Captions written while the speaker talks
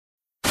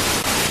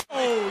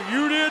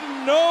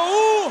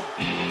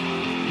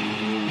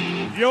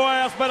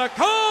else better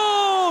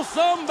call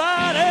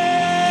somebody.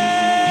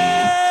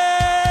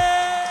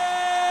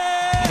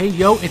 Hey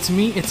yo, it's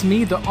me,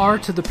 the R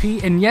to the P,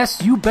 and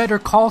yes, you better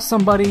call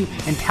somebody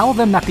and tell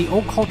them that the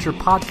OCCULTURE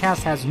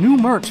podcast has new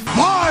merch.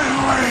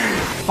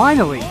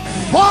 Finally!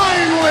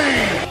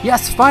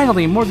 Yes,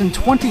 finally! More than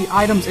 20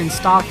 items in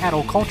stock at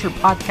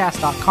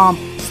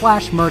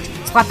OCCULTUREPodcast.com/merch.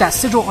 Slap that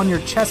sigil on your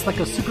chest like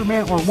a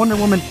Superman or Wonder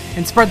Woman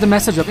and spread the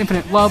message of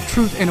infinite love,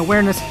 truth, and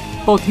awareness.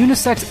 Both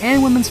unisex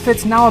and women's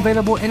fits now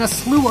available in a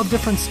slew of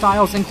different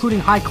styles, including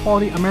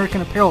high-quality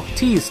American apparel,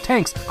 tees,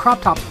 tanks,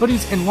 crop tops,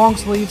 hoodies, and long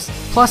sleeves,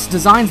 plus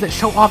designs that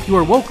show off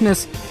your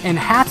wokeness, and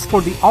hats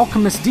for the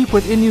alchemist deep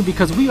within you,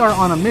 because we are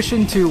on a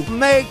mission to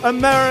Make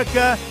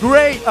America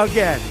great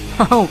again.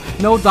 Oh,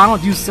 no,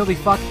 Donald, you silly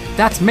fuck.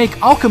 That's make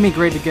alchemy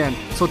great again.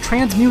 So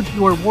transmute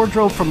your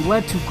wardrobe from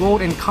lead to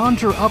gold and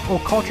conjure up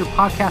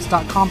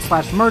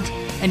OCCULTUREPodcast.com/merch.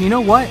 And you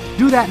know what?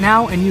 Do that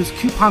now and use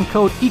coupon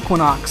code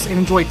EQUINOX and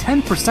enjoy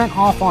 10%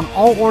 off on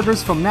all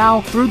orders from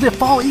now through the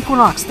fall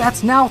equinox.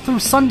 That's now through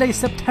Sunday,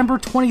 September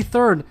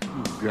 23rd.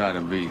 You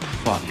gotta be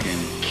fucking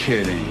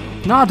kidding.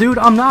 Nah, dude,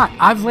 I'm not.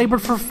 I've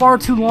labored for far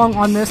too long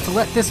on this to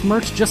let this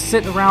merch just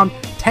sit around.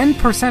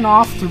 10%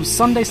 off through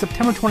Sunday,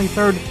 September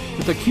 23rd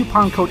with the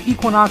coupon code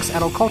EQUINOX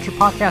at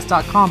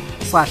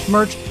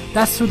OCCULTUREPodcast.com/merch.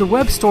 That's through the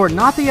web store,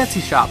 not the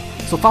Etsy shop.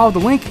 So follow the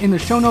link in the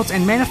show notes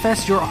and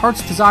manifest your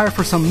heart's desire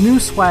for some new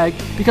swag,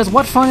 because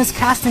what fun is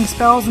casting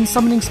spells and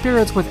summoning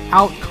spirits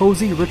without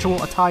cozy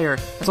ritual attire?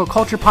 So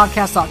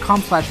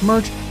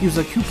OCCULTUREPodcast.com/merch, use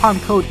the coupon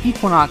code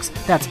EQUINOX,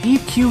 that's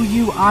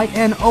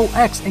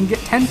EQUINOX, and get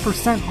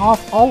 10%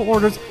 off all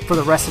orders for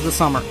the rest of the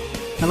summer.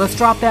 Now let's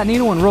drop that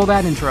needle and roll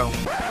that intro.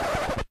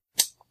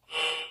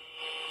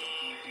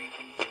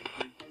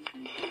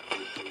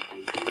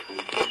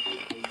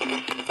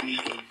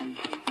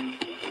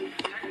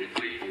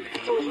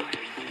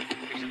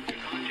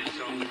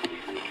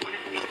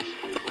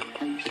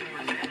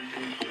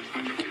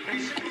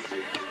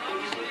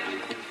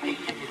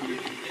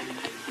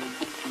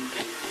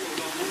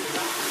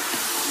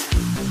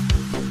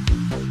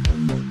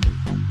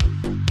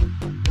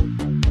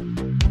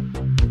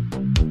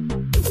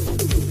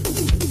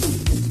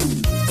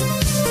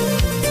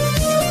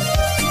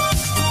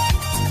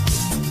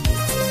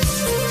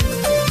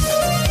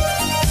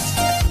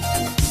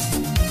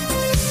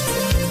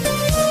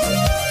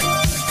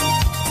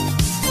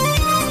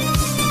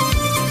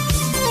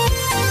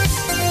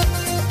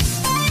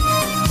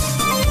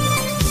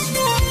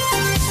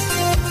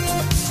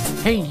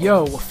 Hey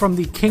yo, from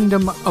the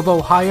Kingdom of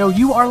Ohio,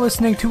 you are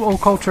listening to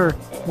OCCULTURE,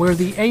 where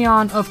the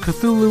Aeon of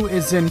Cthulhu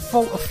is in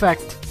full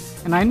effect.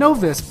 And I know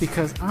this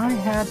because I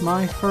had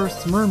my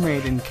first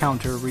mermaid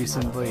encounter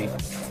recently.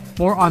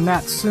 More on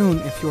that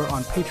soon if you're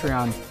on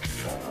Patreon.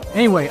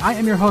 Anyway, I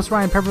am your host,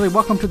 Ryan Pepperly.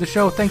 Welcome to the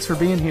show. Thanks for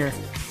being here.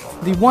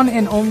 The one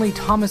and only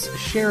Thomas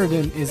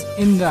Sheridan is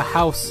in the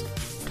house.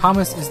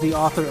 Thomas is the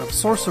author of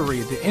Sorcery,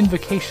 the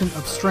Invocation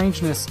of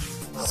Strangeness,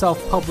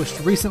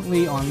 self-published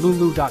recently on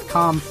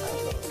Lulu.com.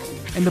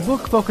 And the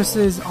book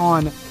focuses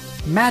on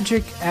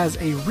magic as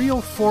a real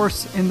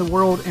force in the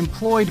world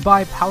employed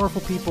by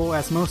powerful people,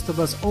 as most of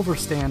us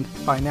overstand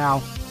by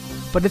now.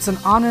 But it's an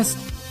honest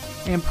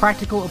and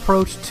practical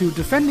approach to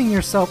defending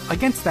yourself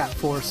against that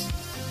force.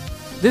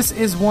 This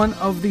is one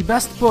of the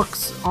best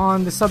books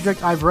on the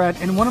subject I've read,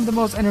 and one of the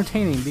most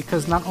entertaining,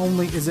 because not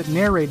only is it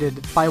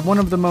narrated by one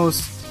of the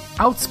most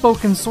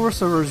outspoken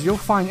sorcerers you'll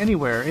find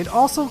anywhere, it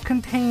also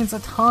contains a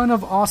ton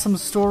of awesome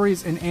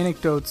stories and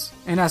anecdotes.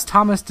 And as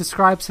Thomas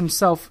describes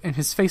himself in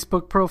his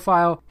Facebook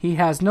profile, he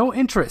has no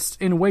interest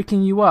in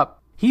waking you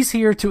up. He's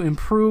here to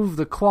improve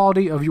the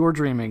quality of your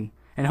dreaming.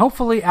 And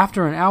hopefully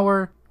after an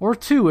hour, or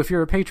two if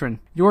you're a patron,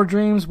 your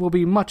dreams will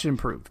be much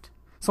improved.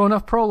 So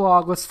enough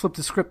prologue, let's flip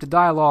the script to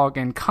dialogue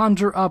and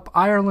conjure up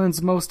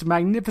Ireland's most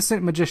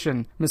magnificent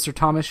magician, Mr.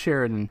 Thomas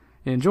Sheridan.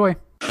 Enjoy.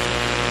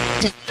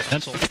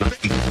 Pencil.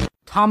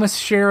 Thomas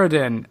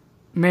Sheridan,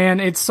 man,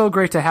 it's so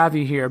great to have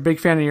you here. Big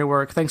fan of your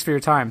work. Thanks for your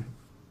time.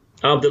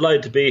 I'm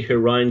delighted to be here,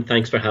 Ryan.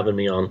 Thanks for having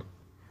me on.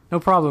 No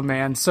problem,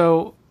 man.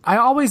 So I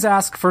always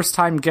ask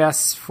first-time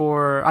guests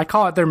for, I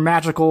call it their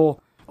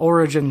magical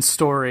origin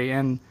story,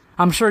 and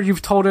I'm sure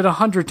you've told it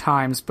 100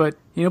 times, but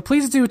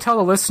please do tell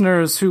the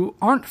listeners who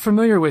aren't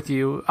familiar with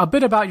you a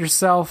bit about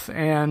yourself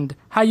and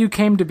how you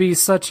came to be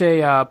such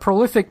a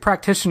prolific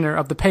practitioner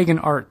of the pagan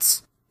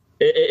arts.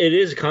 It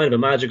is kind of a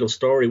magical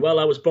story. Well,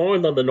 I was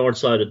born on the north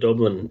side of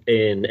Dublin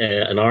in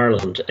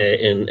Ireland,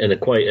 in a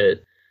quite a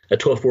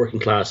tough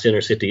working class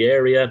inner city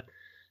area.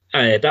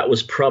 That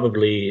was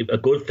probably a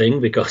good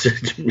thing, because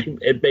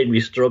it made me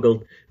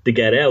struggle to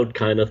get out,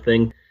 kind of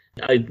thing.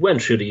 I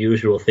went through the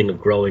usual thing of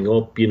growing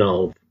up,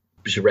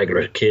 just a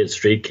regular kid,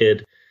 street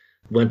kid.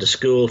 Went to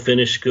school,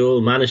 finished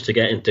school, managed to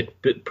get into,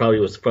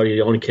 was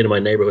the only kid in my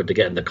neighborhood to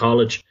get into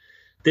college.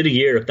 Did a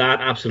year of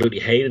that,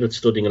 absolutely hated it,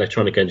 studying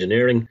electronic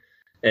engineering.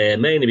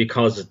 Mainly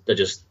because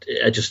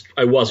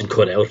I wasn't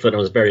cut out for it. I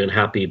was very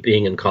unhappy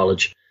being in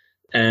college,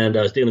 and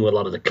I was dealing with a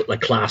lot of the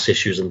class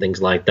issues and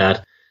things like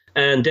that.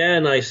 And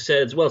then I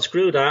said, well,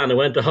 screw that, and I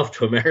went off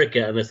to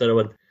America, and I said,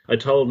 I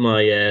told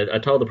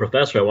the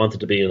professor I wanted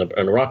to be in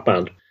a rock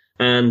band.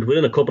 And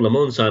within a couple of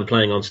months, I'm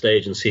playing on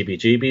stage in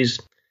CBGB's.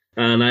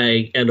 And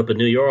I end up in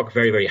New York,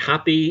 very, very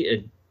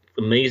happy,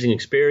 amazing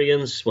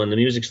experience. When the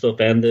music stuff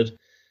ended,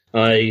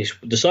 I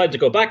decided to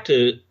go back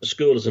to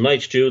school as a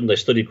night student. I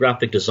studied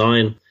graphic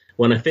design.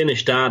 When I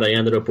finished that, I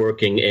ended up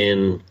working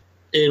in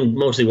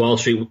mostly Wall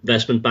Street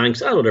investment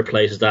banks and other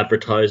places,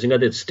 advertising. I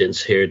did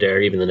stints here,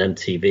 there, even in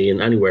MTV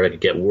and anywhere I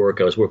could get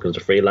work. I was working as a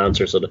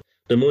freelancer, so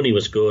the money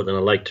was good, and I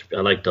liked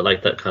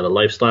that kind of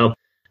lifestyle.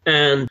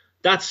 And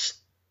that's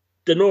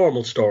the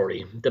normal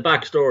story. The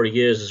backstory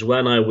is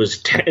when I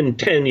was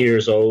 10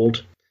 years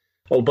old.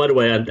 Oh, by the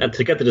way, and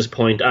to get to this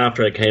point,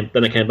 after I came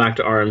back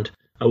to Ireland.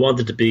 I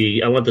wanted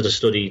to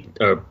study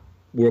or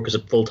work as a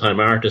full-time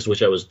artist,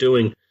 which I was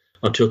doing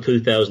until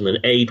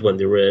 2008 when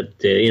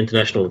the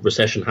international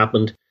recession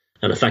happened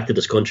and affected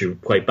this country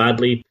quite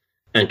badly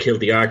and killed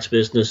the arts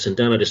business. And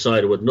then I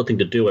decided with nothing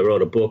to do, I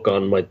wrote a book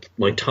on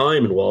my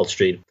time in Wall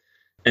Street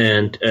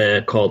and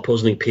called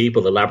Puzzling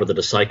People, The Labyrinth of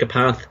the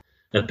Psychopath,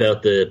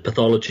 about the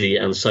pathology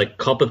and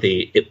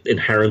psychopathy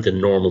inherent in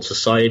normal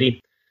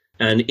society.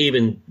 And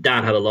even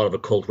that had a lot of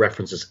occult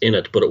references in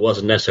it, but it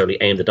wasn't necessarily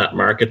aimed at that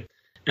market.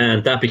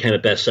 And that became a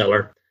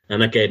bestseller,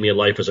 and that gave me a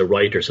life as a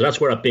writer. So that's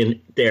where I've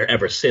been there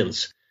ever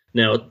since.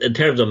 Now, in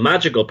terms of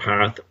magical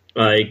path,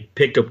 I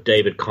picked up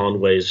David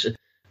Conway's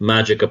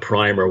Magica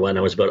Primer when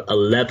I was about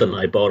 11.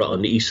 I bought it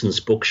on Eason's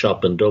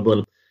bookshop in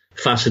Dublin,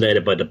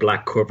 fascinated by the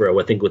black cover,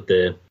 I think with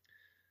the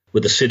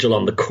sigil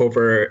on the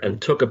cover,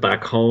 and took it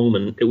back home.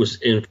 And it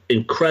was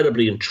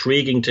incredibly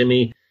intriguing to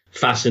me,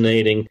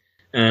 fascinating.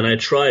 And I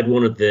tried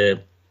one of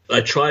the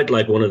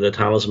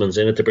talismans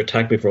in it to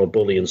protect me from a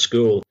bully in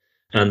school.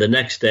 And the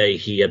next day,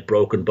 he had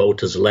broken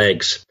both his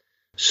legs.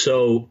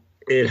 So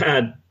it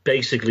had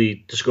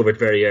basically discovered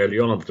very early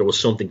on that there was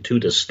something to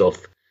this stuff.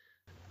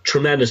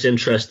 Tremendous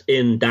interest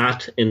in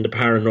that, in the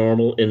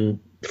paranormal,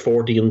 in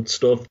 40 and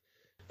stuff.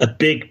 A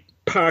big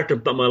part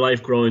of my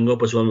life growing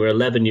up was when we were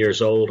 11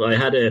 years old. I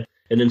had an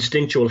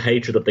instinctual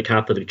hatred of the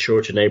Catholic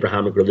Church and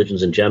Abrahamic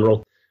religions in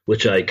general,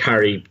 which I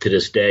carry to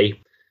this day.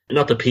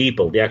 Not the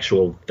people, the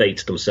actual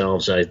faiths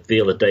themselves. I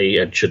feel that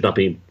they should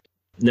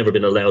never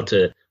been allowed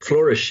to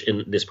flourish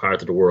in this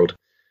part of the world.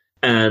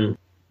 And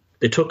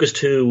they took us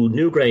to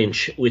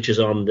Newgrange, which is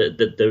on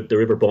the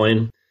River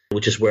Boyne,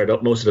 which is where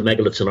most of the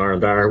megaliths in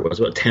Ireland are. It was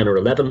about 10 or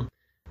 11.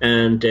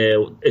 And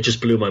it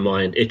just blew my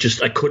mind.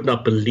 I could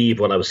not believe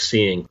what I was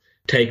seeing,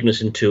 taking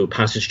us into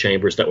passage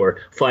chambers that were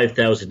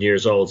 5,000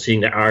 years old,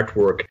 seeing the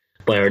artwork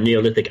by our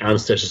Neolithic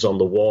ancestors on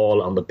the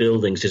wall, on the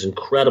buildings, these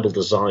incredible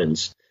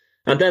designs.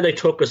 And then they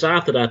took us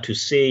after that to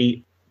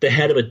see the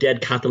head of a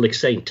dead Catholic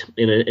saint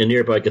in a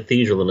nearby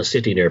cathedral in a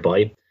city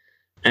nearby.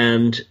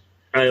 And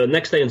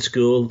next day in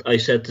school, I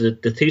said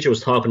the teacher was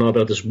talking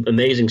about this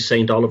amazing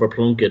Saint Oliver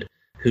Plunkett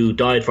who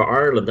died for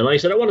Ireland. And I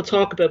said,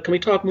 can we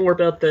talk more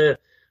about the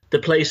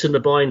place in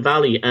the Boyne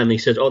Valley? And he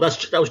said,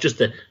 that was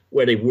just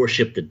where they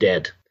worship the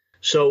dead.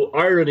 So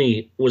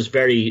irony was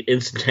very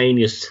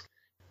instantaneous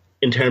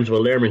in terms of a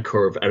learning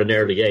curve at an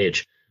early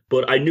age.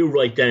 But I knew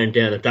right then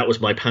that was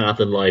my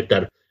path in life,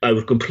 that I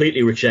would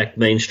completely reject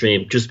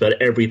mainstream, just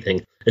about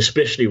everything,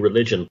 especially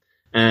religion.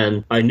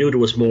 And I knew there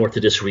was more to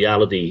this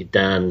reality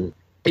than,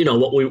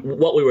 what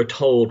we were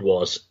told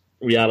was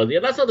reality.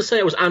 And that's not to say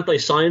I was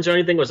anti-science or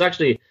anything. I was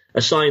actually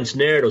a science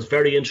nerd. I was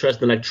very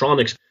interested in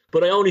electronics.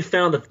 But I only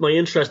found that my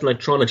interest in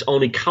electronics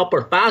only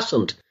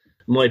copper-fastened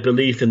my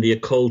belief in the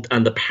occult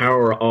and the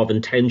power of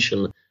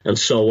intention and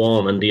so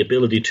on, and the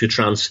ability to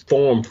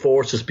transform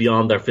forces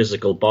beyond their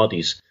physical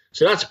bodies.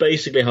 So that's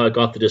basically how I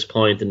got to this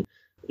point. And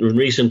in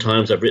recent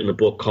times, I've written a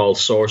book called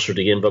Sorcery,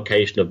 the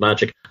Invocation of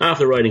Magic,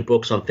 after writing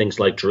books on things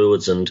like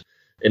druids and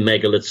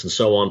megaliths and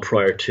so on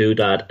prior to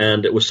that.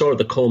 And it was sort of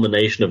the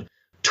culmination of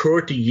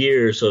 30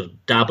 years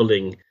of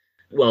dabbling,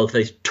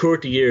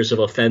 30 years of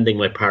offending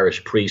my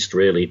parish priest,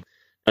 really,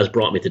 has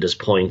brought me to this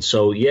point.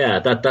 So, yeah,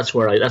 that's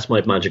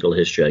my magical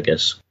history, I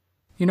guess.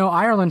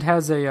 Ireland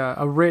has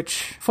a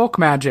rich folk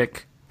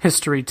magic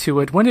history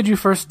to it. When did you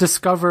first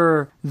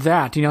discover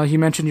that? You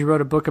mentioned you wrote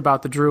a book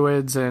about the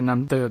Druids,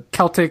 and the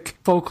Celtic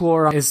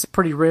folklore is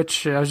pretty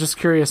rich. I was just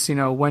curious,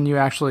 when you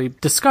actually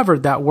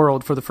discovered that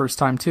world for the first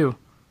time, too.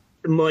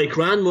 My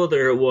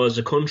grandmother was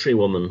a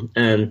countrywoman,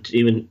 and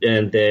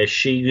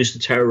she used to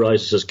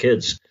terrorize us as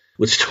kids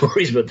with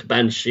stories about the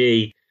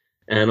Banshee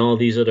and all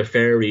these other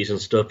fairies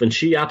and stuff. And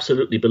she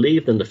absolutely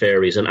believed in the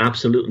fairies and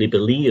absolutely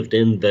believed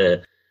in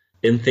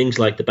things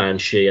like the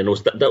Banshee, and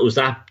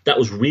that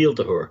was real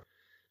to her.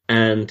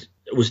 And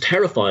was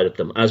terrified of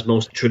them, as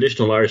most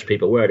traditional Irish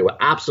people were. They were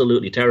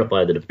absolutely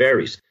terrified of the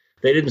fairies.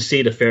 They didn't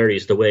see the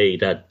fairies the way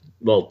that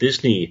Walt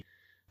Disney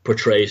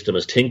portrays them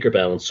as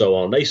Tinkerbell and so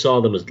on. They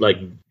saw them as like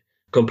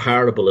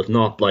comparable, if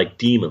not like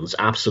demons,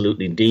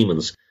 absolutely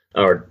demons,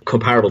 or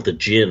comparable to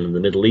jinn in the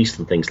Middle East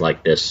and things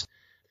like this.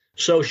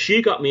 So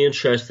she got me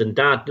interested in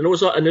that. And it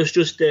was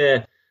just,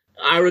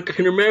 I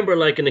can remember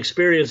like an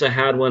experience I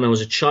had when I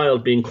was a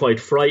child being quite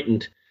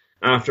frightened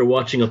after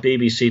watching a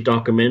BBC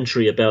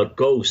documentary about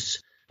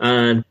ghosts.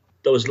 And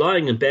I was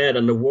lying in bed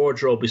and the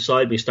wardrobe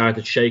beside me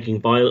started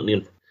shaking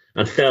violently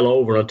and fell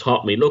over on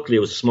top of me. Luckily,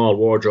 it was a small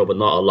wardrobe and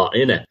not a lot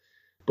in it.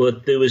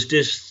 But there was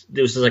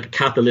like a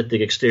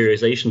catalytic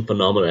exteriorization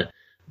phenomena,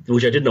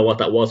 which I didn't know what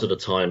that was at the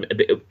time.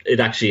 It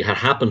actually had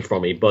happened for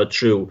me, but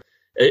through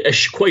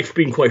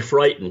being quite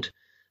frightened.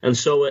 And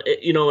so,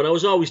 and I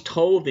was always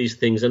told these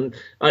things. And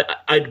I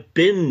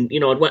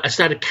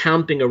started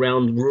camping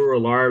around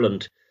rural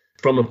Ireland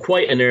from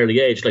quite an early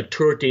age, like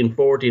 13,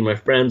 14. My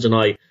friends and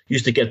I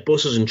used to get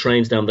buses and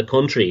trains down the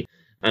country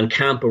and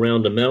camp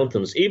around the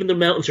mountains. Even the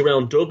mountains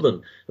around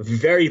Dublin,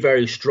 very,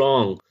 very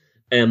strong,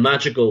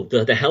 magical.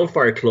 The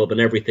Hellfire Club and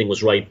everything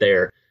was right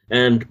there.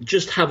 And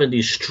just having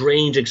these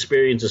strange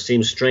experiences,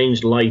 seeing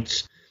strange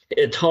lights,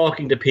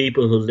 talking to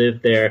people who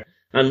live there.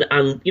 And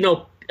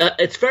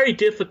it's very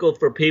difficult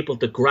for people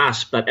to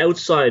grasp that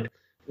outside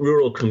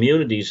rural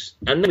communities,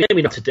 and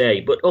maybe not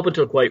today, but up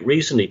until quite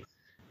recently,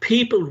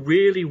 people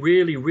really,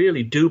 really,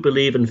 really do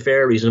believe in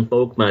fairies and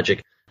folk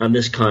magic and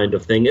this kind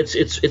of thing. It's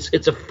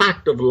a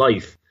fact of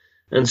life.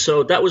 And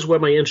so that was where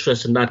my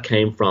interest in that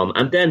came from.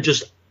 And then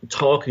just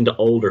talking to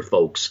older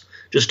folks,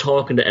 just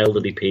talking to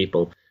elderly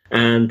people.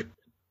 And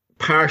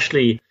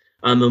partially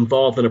I'm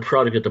involved in a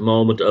project at the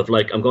moment of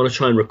I'm going to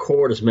try and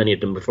record as many of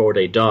them before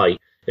they die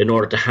in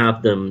order to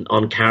have them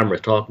on camera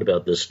talking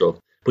about this stuff.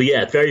 But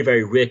yeah, very,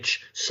 very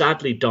rich,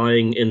 sadly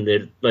dying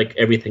in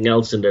everything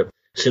else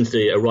since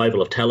the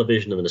arrival of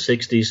television in the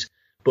 60s.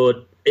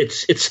 But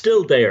it's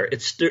still there.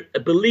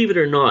 Believe it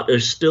or not,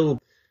 there's still,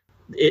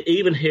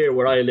 even here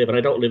where I live, and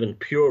I don't live in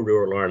pure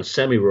rural Ireland,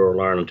 semi-rural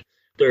Ireland,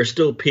 there are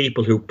still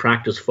people who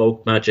practice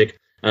folk magic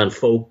and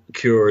folk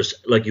cures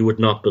like you would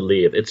not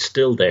believe. It's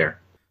still there.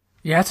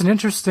 Yeah, it's an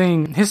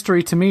interesting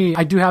history to me.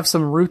 I do have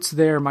some roots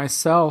there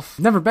myself.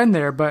 Never been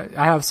there, but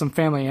I have some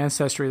family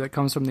ancestry that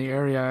comes from the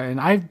area.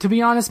 And to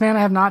be honest, man, I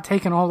have not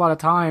taken a whole lot of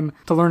time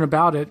to learn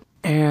about it.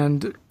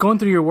 And going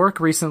through your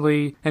work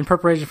recently in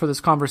preparation for this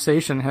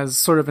conversation has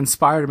sort of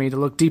inspired me to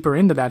look deeper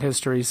into that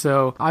history.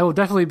 So I will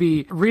definitely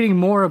be reading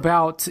more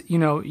about,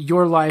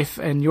 your life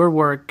and your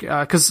work.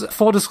 Because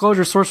full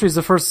disclosure, Sorcery is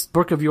the first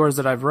book of yours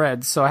that I've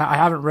read. So I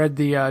haven't read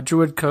the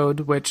Druid Code,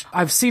 which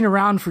I've seen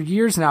around for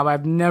years now, but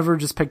I've never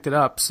just picked it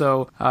up.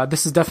 So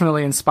this has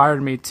definitely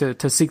inspired me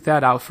to seek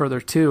that out further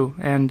too.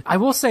 And I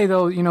will say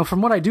though,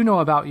 from what I do know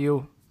about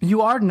you,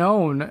 you are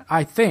known,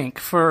 I think,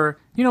 for,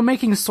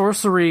 making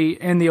sorcery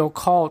and the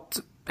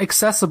occult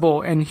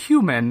accessible and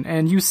human.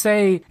 And you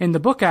say in the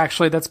book,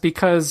 actually, that's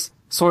because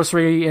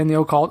sorcery and the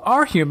occult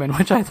are human,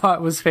 which I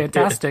thought was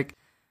fantastic.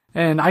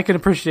 And I can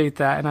appreciate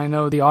that, and I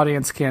know the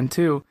audience can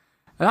too.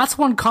 And that's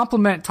one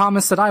compliment,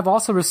 Thomas, that I've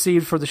also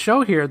received for the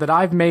show here, that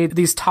I've made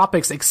these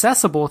topics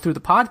accessible through the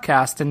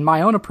podcast and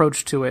my own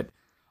approach to it.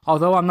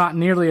 Although I'm not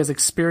nearly as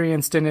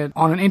experienced in it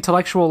on an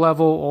intellectual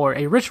level or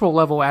a ritual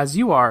level as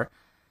you are,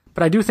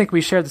 but I do think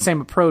we share the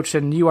same approach,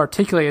 and you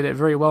articulated it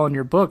very well in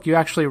your book. You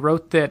actually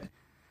wrote that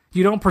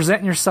you don't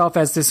present yourself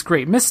as this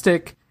great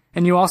mystic,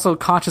 and you also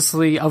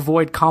consciously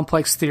avoid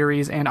complex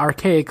theories and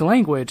archaic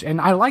language.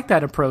 And I like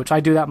that approach.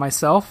 I do that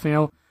myself,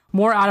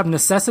 more out of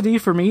necessity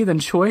for me than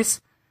choice,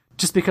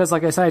 just because,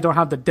 like I said, I don't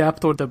have the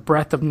depth or the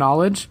breadth of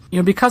knowledge.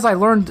 Because I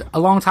learned a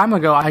long time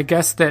ago, I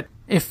guess, that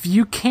if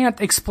you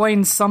can't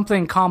explain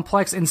something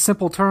complex in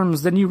simple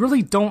terms, then you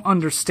really don't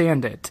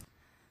understand it.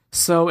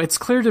 So it's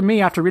clear to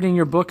me after reading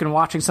your book and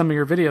watching some of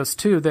your videos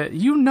too that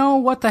you know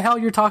what the hell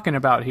you're talking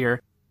about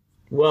here.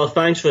 Well,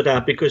 thanks for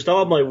that, because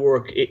all my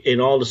work in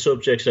all the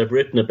subjects I've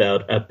written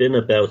about have been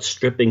about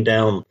stripping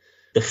down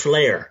the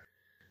flair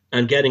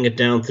and getting it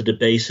down to the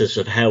basis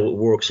of how it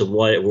works and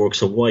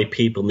why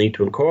people need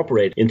to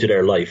incorporate into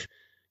their life.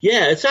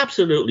 Yeah, it's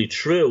absolutely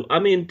true. I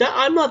mean,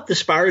 I'm not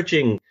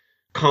disparaging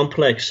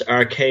complex,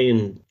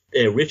 arcane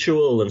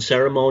ritual and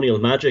ceremonial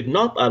magic,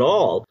 not at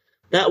all.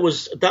 That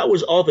was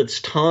of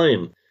its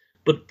time.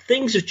 But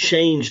things have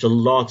changed a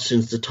lot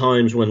since the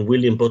times when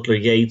William Butler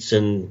Yeats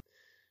and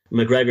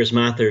MacGregor's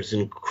Mathers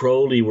and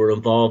Crowley were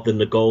involved in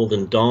the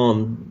Golden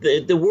Dawn.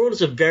 The world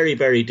is a very,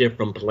 very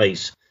different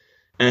place.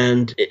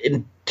 And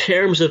in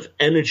terms of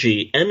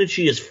energy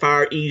is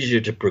far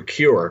easier to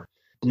procure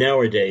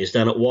nowadays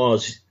than it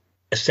was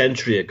a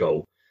century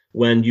ago,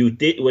 when you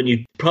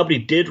probably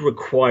did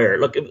require,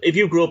 look, if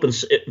you grew up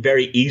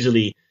very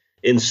easily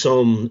in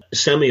some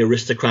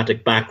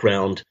semi-aristocratic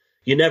background,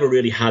 you never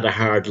really had a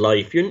hard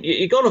life.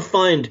 You're going to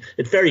find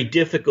it very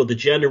difficult to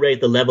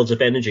generate the levels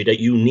of energy that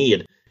you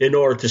need in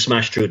order to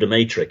smash through the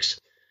matrix.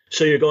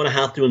 So you're going to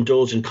have to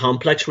indulge in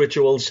complex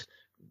rituals,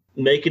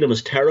 making them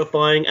as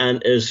terrifying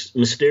and as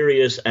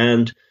mysterious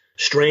and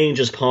strange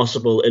as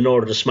possible in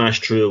order to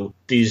smash through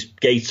these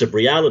gates of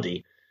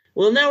reality.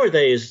 Well,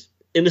 nowadays,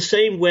 in the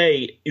same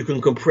way you can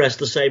compress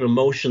the same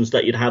emotions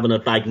that you'd have in a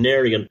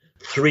Wagnerian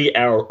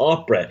 3-hour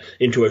opera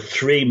into a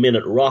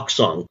 3-minute rock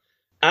song,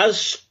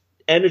 as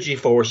energy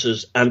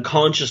forces and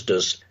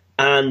consciousness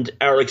and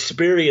our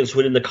experience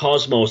within the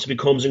cosmos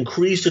becomes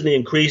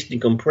increasingly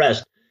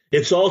compressed,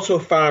 it's also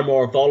far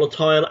more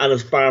volatile and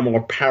it's far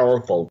more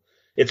powerful.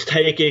 It's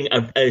taking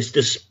a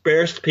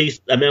dispersed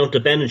amount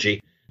of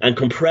energy and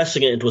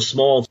compressing it into a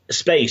small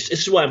space.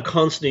 This is why I'm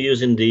constantly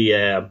using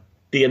the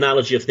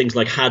analogy of things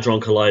like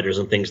hadron colliders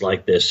and things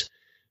like this.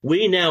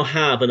 We now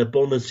have an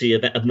abundance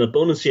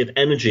of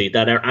energy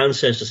that our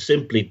ancestors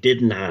simply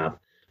didn't have.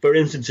 For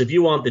instance, if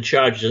you wanted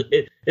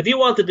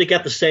to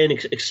get the same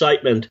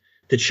excitement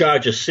to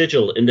charge a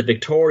sigil in the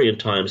Victorian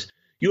times,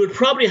 you would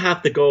probably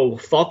have to go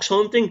fox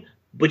hunting,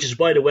 which is,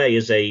 by the way,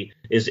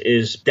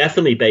 is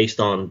definitely based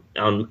on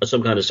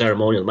some kind of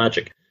ceremonial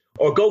magic,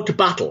 or go to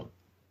battle.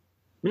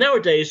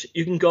 Nowadays,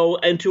 you can go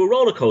into a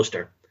roller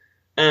coaster,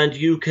 and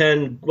you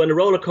can, when the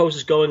roller coaster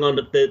is going on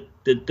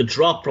the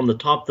drop from the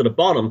top to the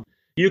bottom,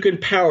 you can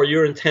power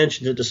your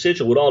intention to the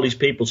sigil with all these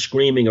people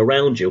screaming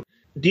around you.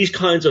 These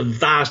kinds of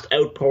vast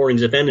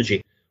outpourings of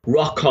energy,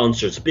 rock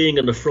concerts, being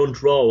in the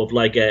front row of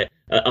like a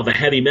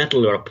heavy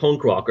metal or a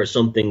punk rock or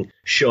something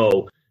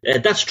show.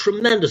 That's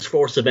tremendous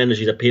force of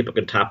energy that people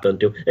can tap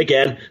into.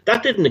 Again,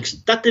 that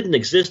didn't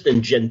exist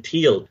in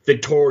genteel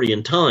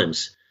Victorian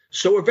times.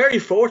 So we're very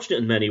fortunate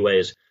in many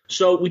ways.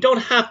 So we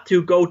don't have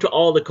to go to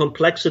all the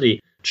complexity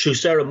through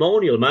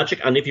ceremonial magic.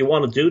 And if you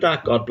want to do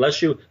that, God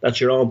bless you.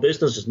 That's your own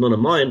business. It's none of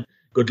mine.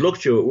 Good luck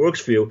to you. It works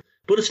for you.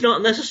 But it's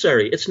not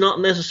necessary. It's not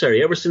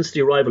necessary. Ever since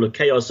the arrival of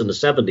chaos in the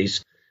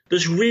 70s,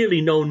 there's really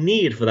no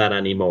need for that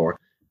anymore.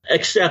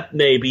 Except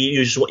maybe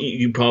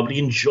you probably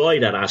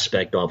enjoy that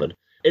aspect of it.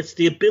 It's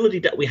the ability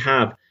that we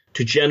have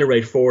to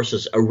generate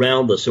forces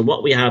around us. And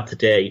what we have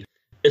today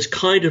is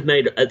kind of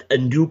made a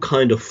new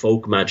kind of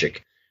folk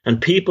magic. And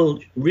people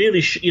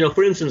really,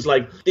 for instance,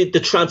 like the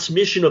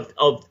transmission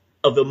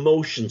of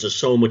emotions is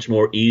so much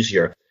more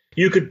easier.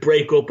 You could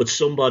break up with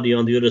somebody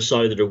on the other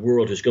side of the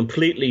world who's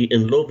completely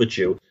in love with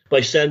you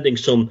by sending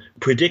some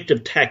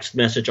predictive text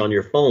message on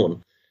your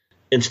phone,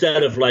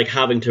 instead of like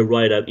having to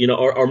write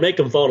or make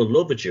them fall in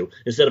love with you,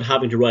 instead of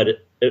having to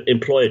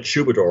employ a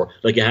troubadour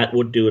like you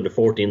would do in the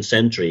 14th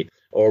century,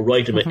 or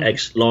write them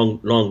long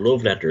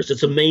love letters.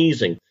 It's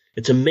amazing.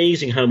 It's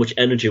amazing how much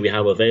energy we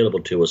have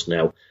available to us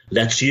now.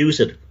 Let's use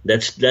it.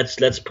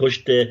 Let's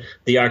push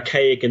the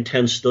archaic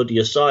intense study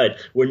aside.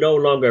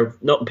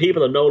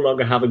 People are no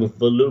longer having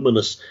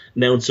voluminous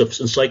amounts of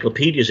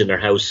encyclopedias in their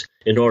house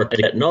in order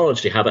to get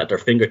knowledge. They have it at their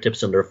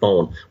fingertips on their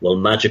phone. Well,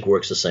 magic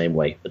works the same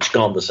way. It's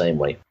gone the same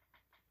way.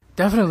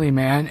 Definitely,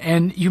 man.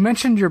 And you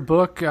mentioned your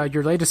book,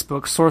 your latest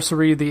book,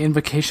 Sorcery, the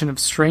Invocation of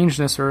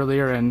Strangeness,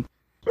 earlier, and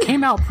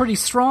came out pretty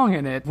strong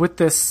in it with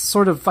this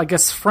sort of, I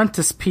guess,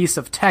 frontispiece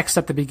of text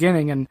at the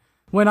beginning. And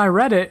when I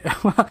read it,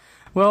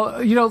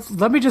 well,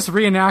 let me just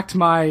reenact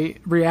my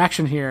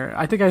reaction here.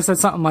 I think I said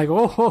something like,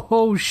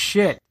 oh,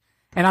 shit.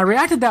 And I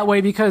reacted that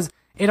way because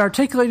it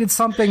articulated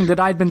something that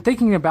I'd been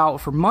thinking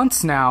about for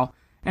months now.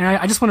 And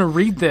I just want to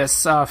read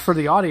this for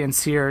the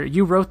audience here.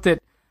 You wrote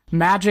that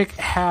magic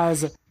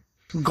has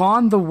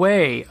gone the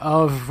way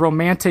of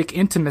romantic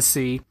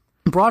intimacy,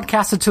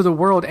 broadcasted to the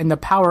world, and the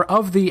power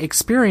of the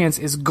experience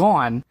is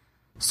gone.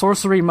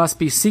 Sorcery must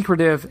be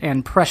secretive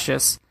and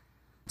precious.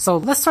 So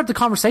let's start the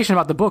conversation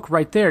about the book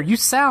right there. You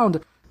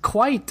sound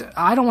quite,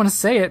 I don't want to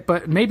say it,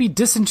 but maybe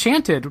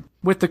disenchanted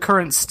with the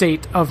current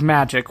state of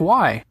magic.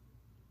 Why?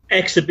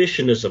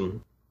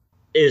 Exhibitionism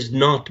is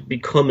not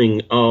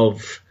becoming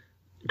of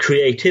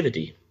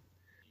creativity.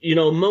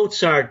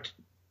 Mozart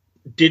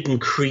didn't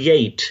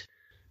create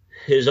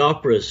his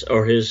operas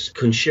or his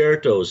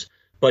concertos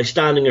by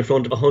standing in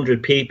front of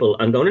 100 people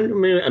and going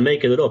and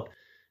making it up.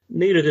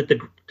 Neither did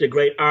the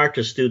great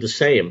artists do the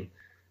same.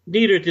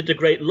 Neither did the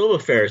great love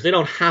affairs. They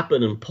don't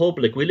happen in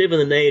public. We live in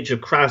an age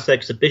of crass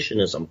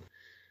exhibitionism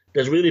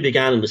that really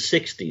began in the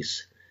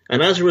 60s.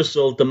 And as a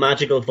result, the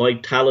magical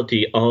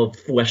vitality of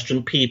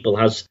Western people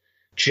has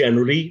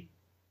generally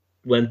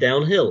went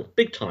downhill,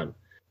 big time.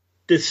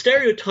 The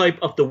stereotype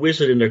of the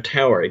wizard in their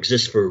tower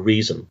exists for a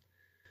reason.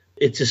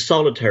 It's a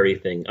solitary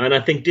thing. And I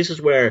think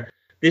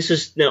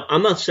now,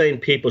 I'm not saying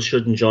people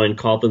shouldn't join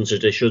covens or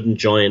they shouldn't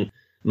join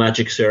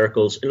magic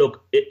circles.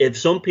 Look, if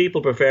some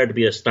people prefer to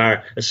be a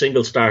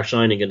single star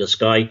shining in the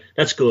sky,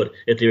 that's good.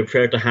 If they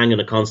prefer to hang in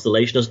a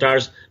constellation of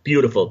stars,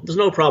 beautiful. There's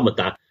no problem with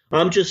that.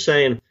 I'm just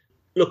saying,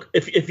 look,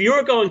 if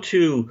you're going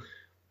to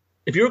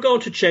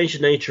change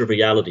the nature of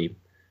reality,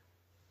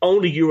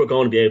 only you are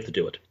going to be able to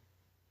do it.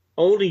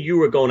 Only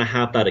you are going to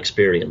have that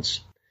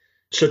experience.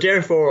 So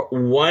therefore,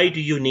 why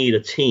do you need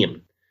a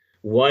team?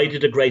 Why do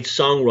the great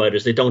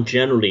songwriters, they don't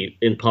generally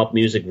in pop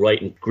music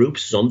write in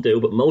groups, some do,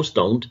 but most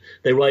don't.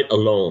 They write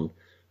alone.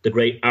 The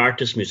great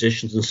artists,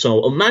 musicians, and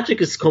so on. Magic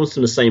comes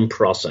from the same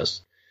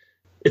process.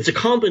 It's a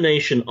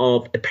combination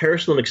of a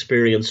personal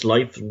experience,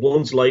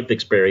 one's life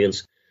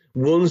experience,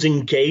 one's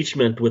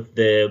engagement with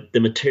the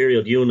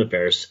material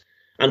universe,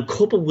 and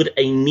coupled with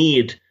a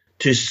need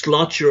to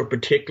slot your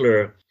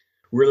particular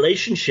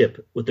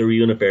relationship with the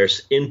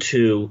universe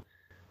into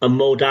a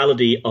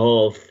modality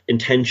of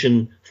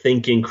intention,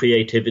 thinking,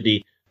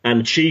 creativity, and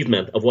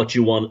achievement of what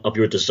you want, of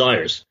your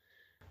desires.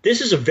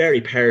 This is a very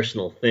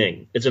personal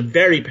thing. It's a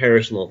very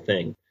personal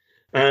thing.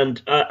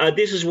 And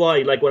this is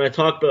why, like when I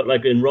talk about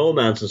like in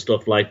romance and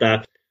stuff like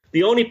that,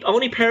 the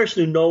only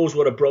person who knows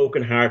what a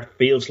broken heart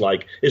feels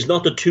like is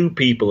not the two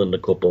people in the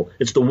couple.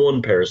 It's the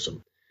one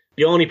person.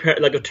 The only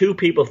like if two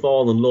people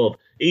fall in love,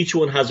 each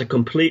one has a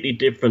completely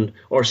different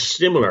or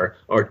similar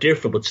or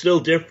different, but still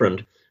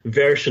different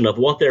version of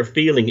what their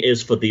feeling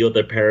is for the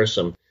other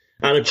person.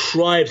 And it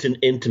thrives in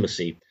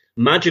intimacy.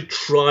 Magic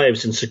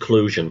thrives in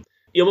seclusion.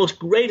 Your most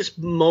greatest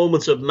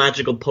moments of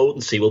magical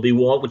potency will be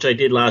which I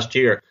did last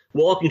year,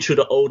 walking through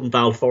the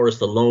Odenwald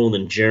forest alone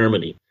in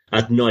Germany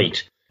at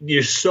night.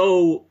 You're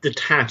so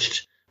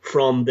detached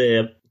from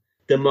the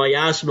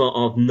miasma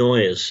of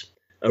noise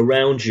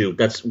around you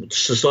that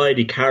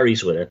society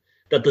carries with it,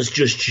 that there's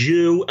just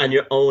you and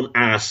your own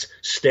ass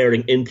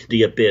staring into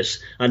the abyss.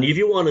 And if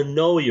you want to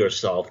know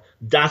yourself,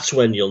 that's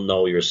when you'll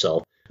know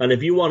yourself. And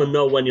if you want to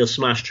know when you'll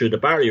smash through the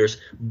barriers,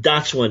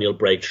 that's when you'll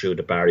break through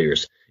the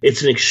barriers.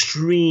 It's an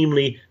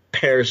extremely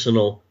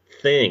personal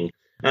thing.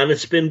 And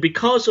it's been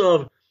because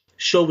of,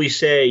 shall we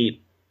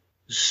say,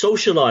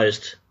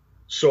 socialized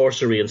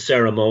sorcery and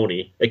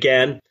ceremony,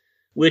 again,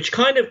 which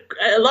kind of,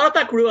 a lot of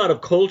that grew out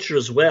of culture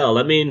as well.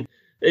 I mean,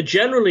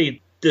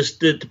 generally,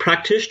 the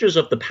practitioners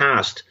of the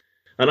past,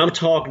 and I'm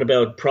talking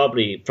about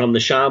probably from the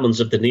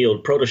shamans of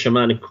the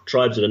proto-shamanic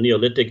tribes of the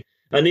Neolithic,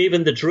 and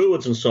even the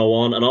druids and so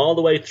on, and all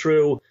the way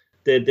through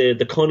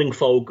the cunning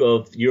folk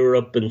of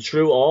Europe and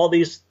through all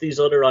these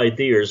other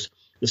ideas,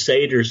 the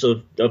satyrs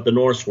of the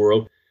Norse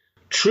world,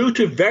 true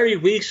to very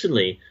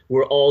recently,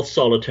 were all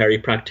solitary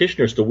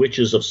practitioners. The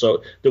witches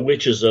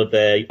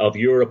of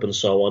Europe and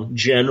so on,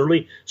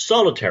 generally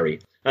solitary.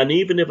 And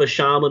even if a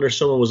shaman or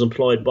someone was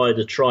employed by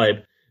the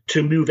tribe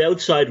to move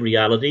outside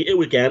reality, it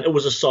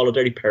was a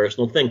solitary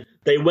personal thing.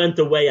 They went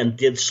away and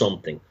did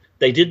something.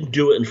 They didn't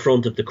do it in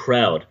front of the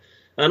crowd.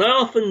 And I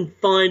often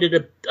find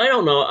it, I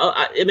don't know,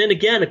 I mean,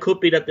 again, it could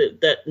be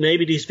that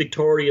maybe these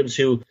Victorians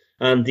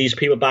and these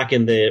people back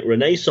in the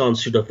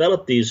Renaissance who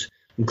developed these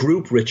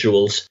group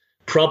rituals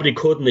probably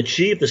couldn't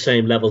achieve the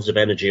same levels of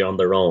energy on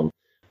their own.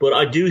 But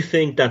I do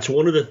think that's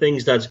one of the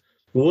things that's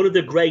one of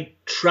the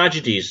great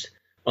tragedies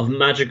of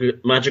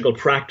magical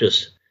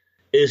practice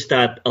is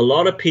that a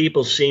lot of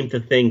people seem to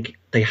think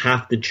they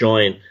have to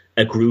join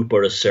a group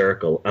or a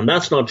circle. And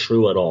that's not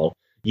true at all.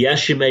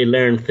 Yes, you may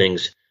learn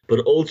things, but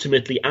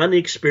ultimately any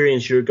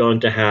experience you're going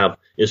to have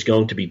is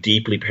going to be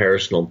deeply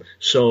personal.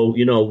 So,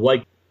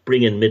 why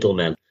bring in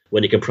middlemen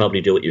when you can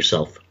probably do it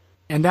yourself?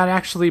 And that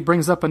actually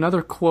brings up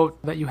another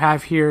quote that you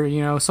have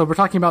here, so we're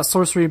talking about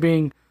sorcery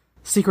being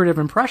secretive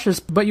and precious,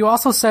 but you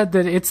also said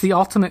that it's the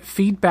ultimate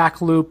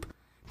feedback loop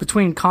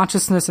between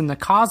consciousness and the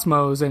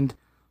cosmos, and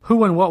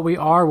who and what we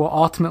are will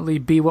ultimately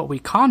be what we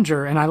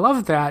conjure. And I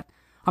love that.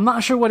 I'm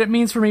not sure what it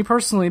means for me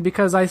personally,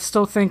 because I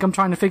still think I'm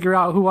trying to figure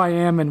out who I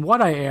am and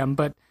what I am,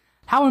 but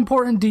how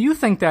important do you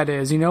think that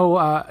is,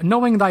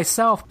 knowing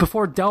thyself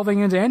before delving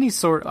into any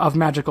sort of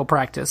magical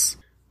practice?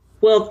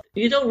 Well,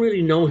 you don't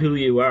really know who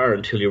you are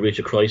until you reach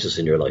a crisis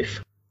in your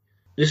life.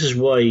 This is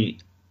why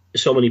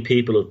so many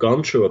people who've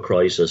gone through a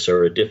crisis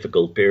or a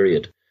difficult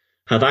period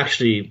have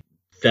actually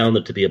found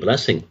it to be a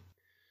blessing.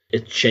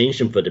 It changed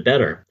them for the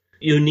better.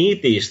 You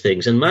need these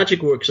things, and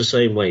magic works the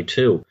same way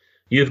too.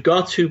 You've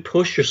got to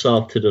push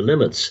yourself to the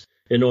limits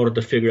in order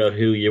to figure out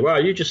who you are.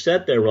 You just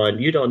said there, Ryan,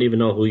 you don't even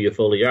know who you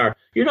fully are.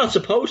 You're not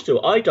supposed to.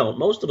 I don't.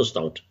 Most of us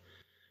don't.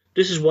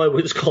 This is why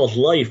it's called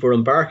life. We're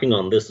embarking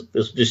on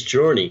this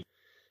journey.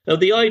 Now,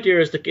 the idea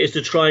is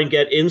to try and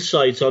get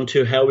insights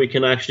onto how we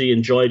can actually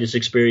enjoy this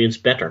experience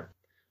better.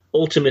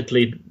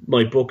 Ultimately,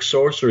 my book,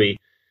 Sorcery,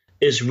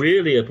 is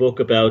really a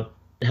book about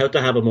how to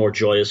have a more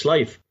joyous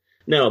life.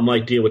 Now, it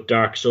might deal with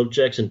dark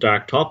subjects and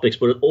dark topics,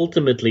 but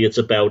ultimately it's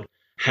about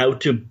how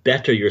to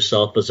better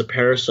yourself as a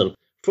person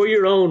for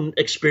your own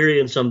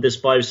experience on this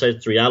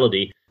five-sense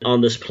reality on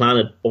this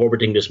planet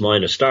orbiting this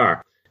minor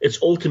star.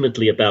 It's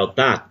ultimately about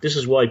that. This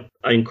is why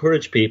I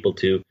encourage people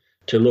to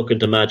look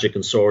into magic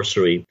and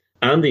sorcery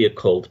and the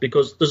occult,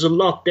 because there's a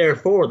lot there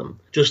for them,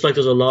 just like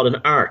there's a lot in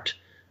art.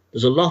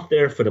 There's a lot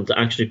there for them to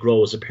actually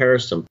grow as a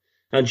person.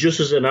 And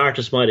just as an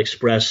artist might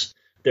express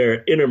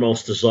their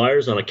innermost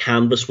desires on a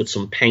canvas with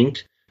some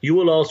paint, you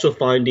will also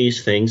find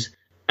these things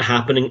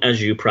happening as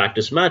you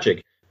practice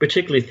magic,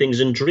 particularly things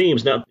in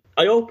dreams. Now,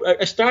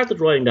 I started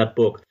writing that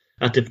book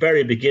at the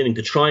very beginning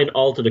to try and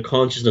alter the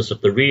consciousness of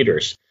the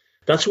readers.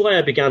 That's why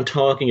I began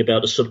talking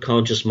about the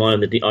subconscious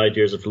mind and the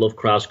ideas of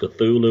Lovecraft's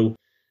Cthulhu,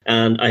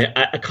 and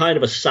a kind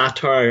of a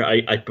satire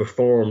I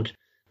performed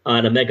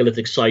on a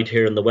megalithic site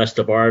here in the west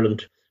of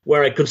Ireland,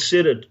 where I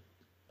considered,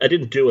 I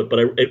didn't do it, but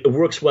it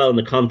works well in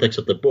the context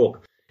of the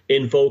book,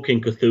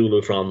 invoking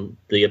Cthulhu from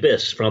the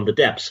abyss, from the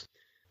depths.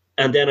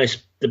 And then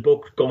the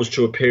book goes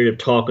through a period of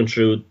talking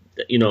through,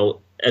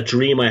 a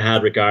dream I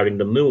had regarding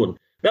the moon.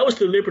 That was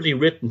deliberately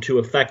written to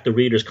affect the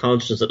reader's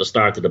consciousness at the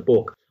start of the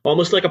book,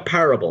 almost like a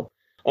parable,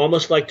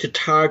 almost like to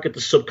target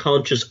the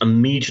subconscious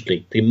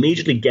immediately, to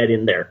immediately get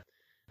in there,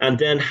 and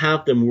then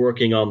have them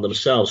working on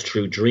themselves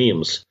through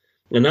dreams.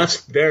 And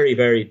that's very,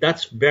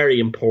 very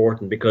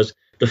important, because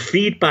the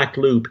feedback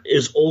loop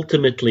is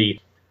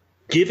ultimately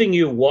giving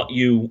you what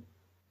you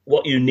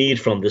need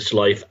from this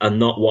life and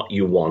not what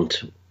you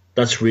want.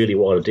 That's really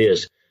what it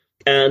is.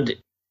 And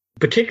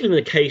particularly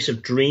in the case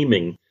of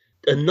dreaming,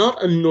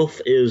 not enough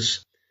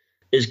is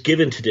is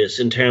given to this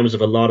in terms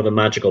of a lot of a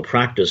magical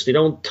practice. They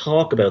don't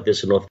talk about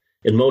this enough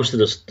in most of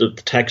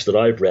the text that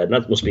I've read, and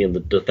that must be in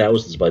the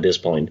thousands by this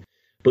point.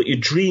 But your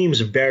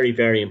dreams are very,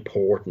 very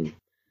important.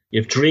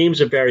 Your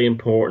dreams are very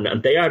important,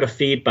 and they are the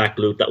feedback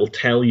loop that will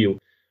tell you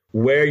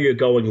where you're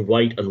going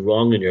right and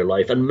wrong in your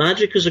life. And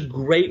magic is a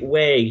great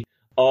way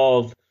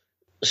of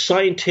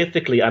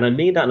scientifically, and I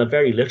mean that in a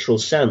very literal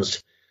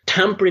sense,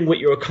 tampering with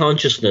your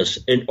consciousness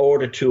in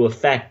order to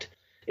affect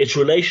its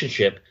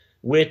relationship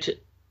with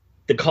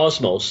the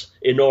cosmos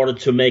in order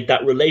to make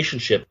that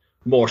relationship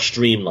more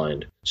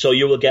streamlined. So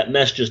you will get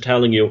messages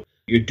telling you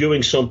you're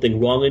doing something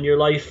wrong in your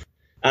life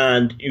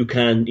and you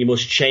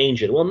must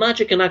change it. Well,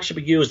 magic can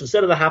actually be used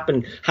instead of it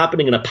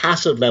happening in a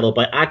passive level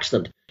by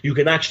accident. You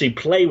can actually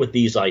play with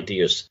these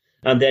ideas,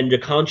 and then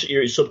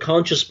your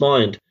subconscious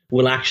mind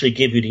will actually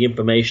give you the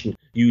information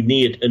you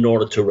need in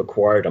order to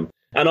require them.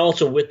 And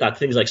also with that,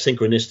 things like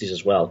synchronicities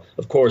as well.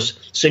 Of course,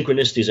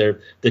 synchronicities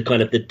are the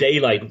kind of the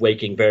daylight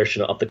waking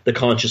version of the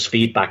conscious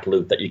feedback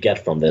loop that you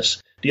get from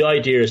this. The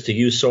idea is to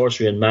use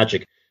sorcery and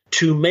magic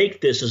to make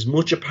this as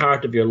much a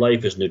part of your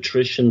life as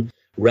nutrition,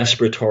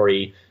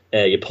 respiratory,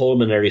 your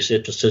pulmonary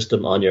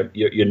system, on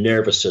your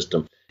nervous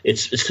system.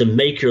 It's to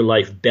make your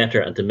life better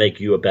and to make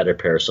you a better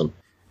person.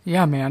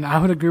 Yeah, man, I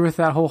would agree with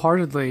that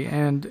wholeheartedly.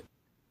 And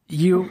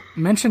you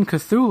mentioned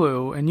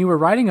Cthulhu, and you were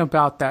writing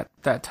about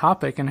that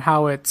topic and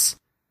how it's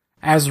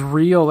as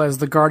real as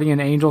the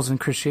guardian angels in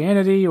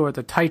Christianity or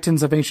the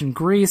titans of ancient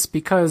Greece,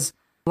 because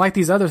like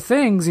these other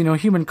things,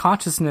 human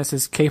consciousness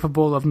is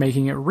capable of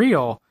making it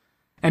real.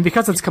 And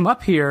because it's come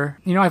up here,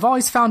 I've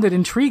always found it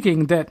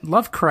intriguing that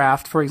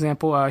Lovecraft, for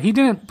example, he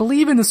didn't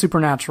believe in the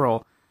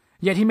supernatural,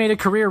 yet he made a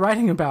career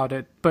writing about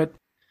it. But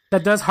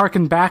that does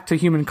harken back to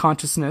human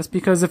consciousness,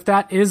 because if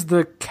that is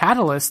the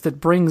catalyst that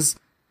brings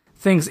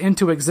things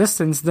into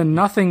existence, then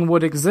nothing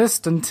would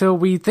exist until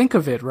we think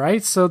of it,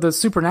 right? So the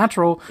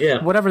supernatural,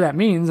 whatever that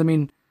means,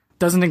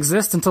 doesn't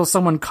exist until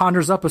someone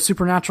conjures up a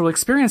supernatural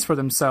experience for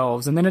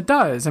themselves, and then it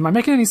does. Am I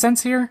making any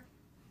sense here?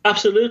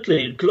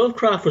 Absolutely.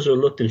 Lovecraft was a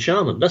reluctant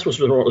shaman. That's what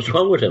was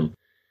wrong with him.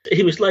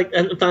 He was like,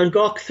 and Van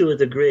Gogh, to a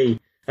degree,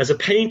 as a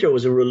painter,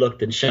 was a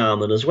reluctant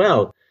shaman as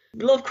well.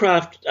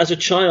 Lovecraft, as a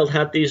child,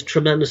 had these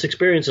tremendous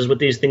experiences with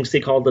these things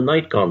they called the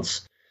night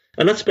gaunts.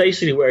 And that's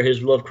basically where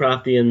his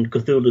Lovecraftian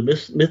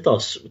Cthulhu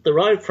mythos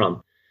derived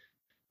from.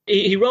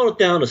 He wrote it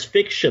down as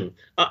fiction,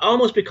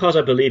 almost because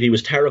I believe he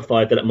was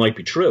terrified that it might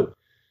be true.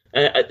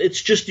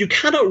 It's just, you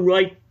cannot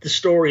write the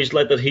stories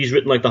like that he's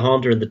written, like The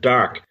Haunter in the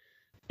Dark,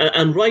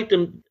 and write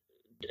them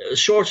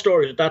short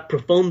stories with that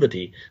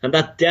profundity and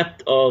that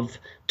depth of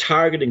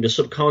targeting the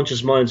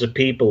subconscious minds of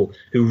people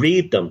who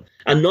read them,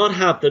 and not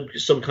have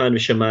some kind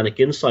of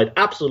shamanic insight.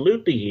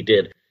 Absolutely he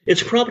did.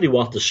 It's probably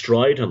what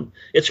destroyed him.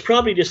 It's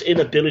probably this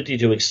inability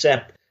to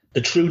accept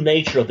the true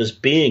nature of this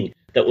being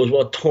that was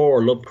what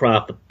tore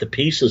Lovecraft to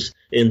pieces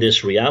in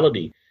this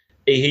reality.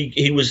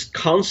 He was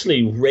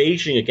constantly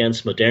raging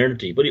against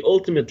modernity, but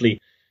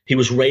he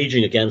was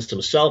raging against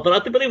himself. And I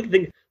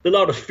think a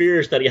lot of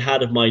fears that he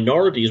had of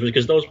minorities,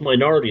 because those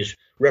minorities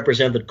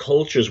represented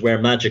cultures where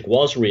magic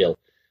was real,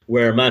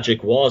 where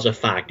magic was a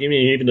fact.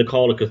 Even the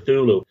Call of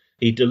Cthulhu,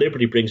 he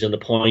deliberately brings in the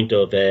point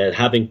of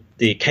having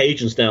the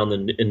Cajuns down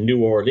in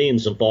New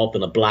Orleans involved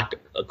in a black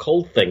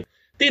occult thing.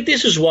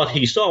 This is what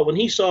he saw when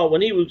he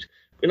was,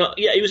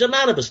 he was a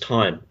man of his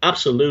time.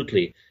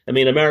 Absolutely.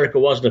 America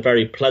wasn't a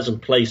very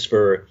pleasant place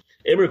for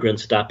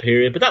immigrants at that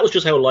period, but that was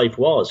just how life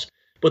was.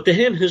 But to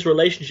him, his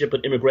relationship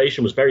with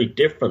immigration was very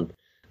different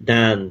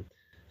than,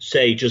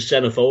 say, just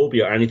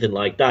xenophobia or anything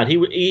like that.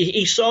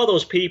 He saw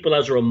those people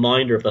as a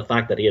reminder of the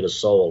fact that he had a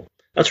soul.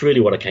 That's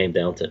really what it came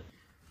down to.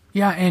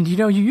 Yeah, and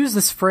you use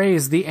this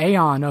phrase, the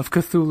Aeon of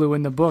Cthulhu,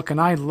 in the book,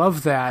 and I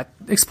love that.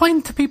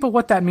 Explain to people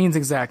what that means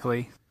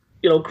exactly.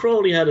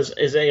 Crowley had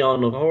his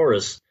Aeon of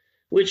Horus,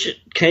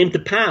 which came to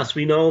pass.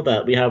 We know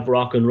that. We have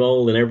rock and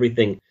roll and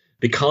everything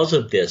because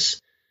of this.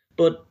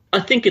 But I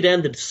think it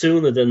ended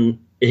sooner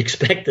than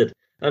expected.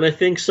 And I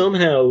think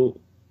somehow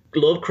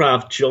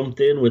Lovecraft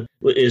jumped in with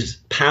his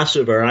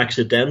passive or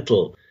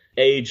accidental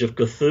age of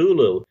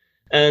Cthulhu.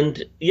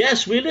 And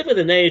yes, we live in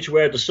an age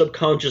where the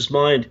subconscious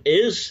mind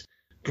is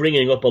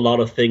bringing up a lot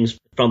of things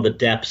from the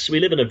depths. We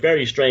live in a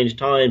very strange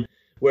time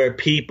where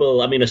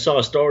people, I saw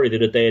a story the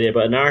other day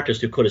about an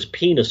artist who cut his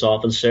penis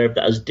off and served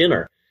it as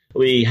dinner.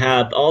 We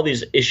have all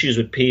these issues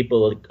with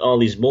people, all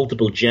these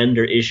multiple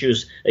gender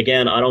issues.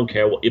 Again, I don't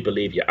care what you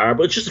believe you are,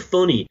 but it's just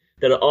funny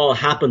that it all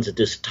happens at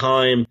this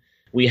time.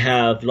 We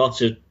have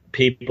lots of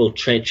people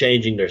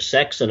changing their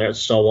sex and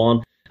so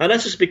on. And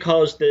that's just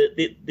because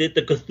the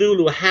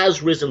Cthulhu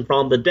has risen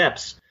from the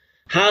depths,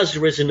 has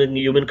risen in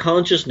human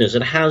consciousness.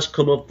 It has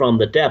come up from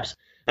the depths.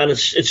 And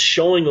it's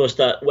showing us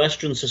that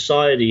Western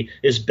society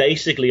is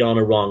basically on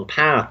a wrong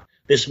path.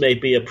 This may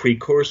be a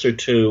precursor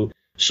to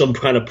some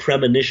kind of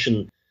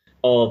premonition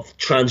of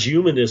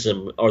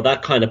transhumanism or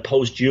that kind of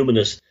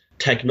post-humanist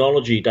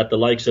technology that the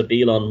likes of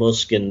Elon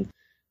Musk and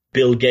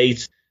Bill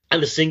Gates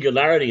and the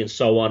singularity and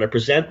so on are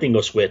presenting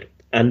us with.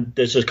 And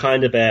there's a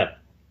kind of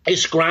a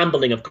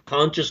scrambling of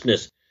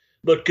consciousness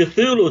But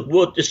Cthulhu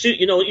would,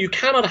 you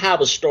cannot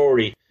have a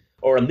story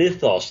or a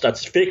mythos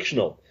that's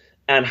fictional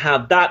and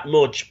have that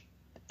much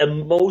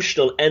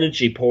emotional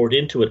energy poured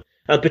into it.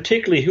 And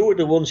particularly, who are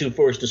the ones who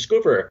first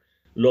discover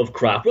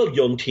Lovecraft? Well,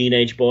 young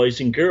teenage boys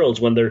and girls,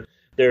 when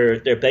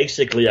they're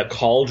basically a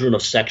cauldron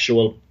of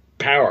sexual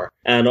power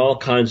and all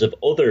kinds of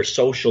other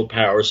social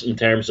powers in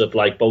terms of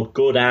like both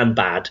good and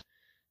bad.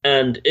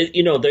 And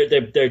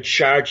they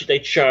charge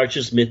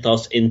this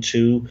mythos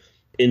into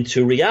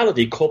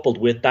reality. Coupled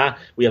with that,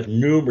 we have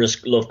numerous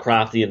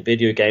Lovecraftian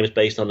video games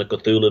based on the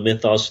Cthulhu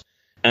mythos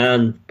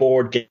and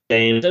board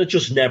games, and it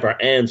just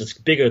never ends. It's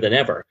bigger than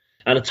ever,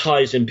 and it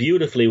ties in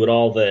beautifully with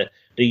all the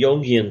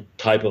Jungian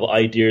type of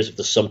ideas of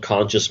the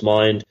subconscious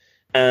mind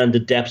and the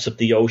depths of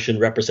the ocean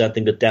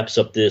representing the depths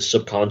of the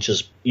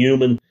subconscious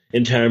human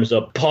in terms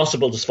of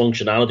possible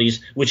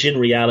dysfunctionalities, which in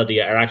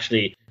reality are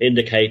actually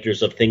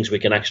indicators of things we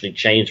can actually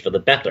change for the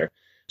better.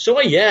 So,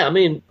 I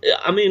mean,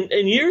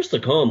 in years to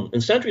come, in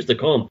centuries to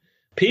come,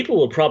 people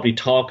will probably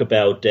talk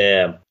about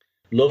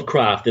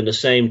Lovecraft in the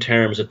same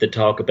terms that they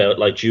talk about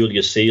like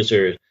Julius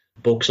Caesar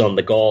books on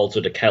the Gauls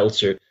or the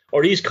Celts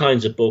or these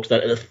kinds of books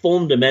that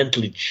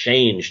fundamentally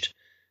changed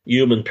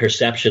human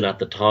perception at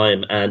the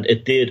time, and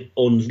it did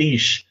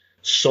unleash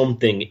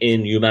something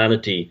in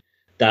humanity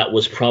that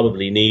was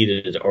probably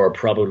needed or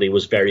probably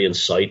was very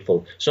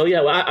insightful. So,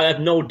 I have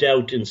no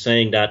doubt in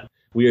saying that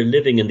we are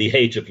living in the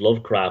age of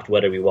Lovecraft,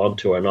 whether we want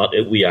to or not.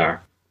 We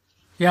are.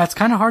 Yeah, it's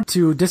kind of hard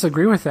to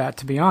disagree with that,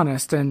 to be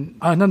honest. And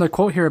another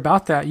quote here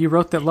about that, you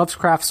wrote that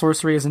Lovecraft's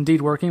sorcery is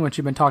indeed working, which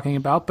you've been talking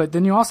about, but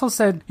then you also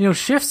said,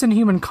 shifts in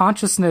human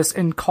consciousness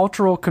and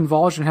cultural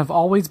convulsion have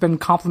always been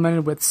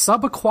complemented with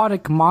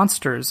subaquatic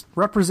monsters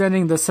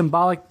representing the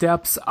symbolic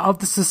depths of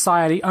the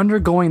society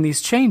undergoing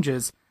these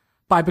changes.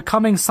 By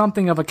becoming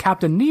something of a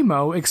Captain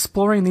Nemo,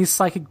 exploring these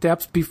psychic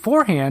depths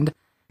beforehand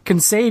can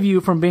save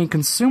you from being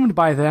consumed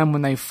by them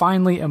when they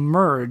finally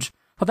emerge.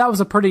 Well, that was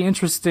a pretty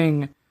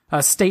interesting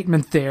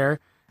statement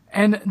there.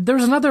 And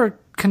there's another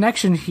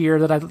connection here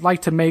that I'd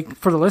like to make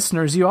for the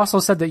listeners. You also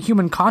said that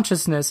human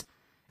consciousness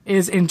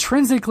is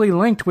intrinsically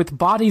linked with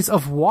bodies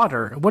of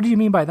water. What do you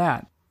mean by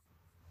that?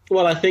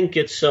 Well, I think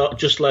it's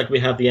just like we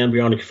have the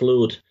embryonic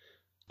fluid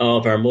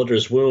of our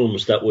mother's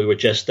wombs that we were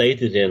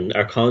gestated in.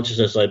 Our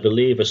consciousness, I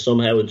believe, is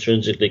somehow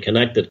intrinsically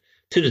connected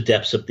to the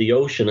depths of the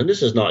ocean. And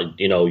this is not,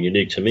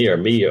 unique to me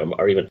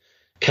or even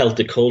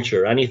Celtic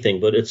culture or anything,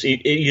 but it's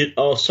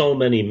so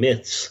many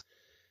myths.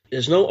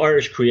 There's no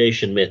Irish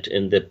creation myth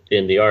in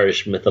the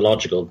Irish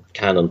mythological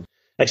canon,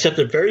 except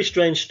a very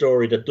strange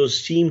story that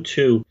does seem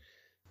to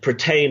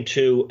pertain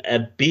to a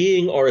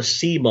being or a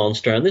sea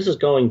monster. And this is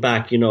going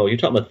back, you're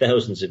talking about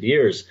thousands of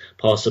years,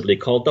 possibly,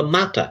 called the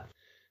Mata.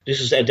 This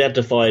is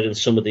identified in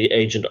some of the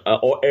ancient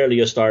or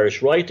earliest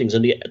Irish writings.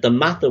 And the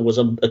Mata was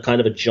a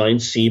kind of a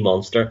giant sea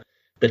monster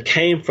that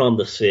came from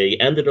the sea,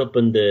 ended up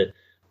in the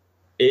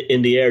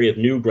area of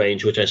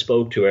Newgrange, which I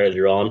spoke to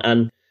earlier on,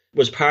 and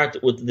was part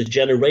with the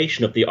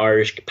generation of the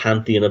Irish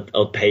pantheon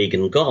of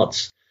pagan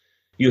gods.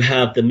 You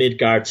have the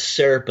Midgard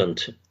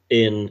serpent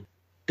in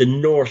the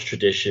Norse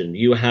tradition.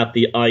 You have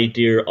the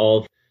idea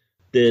of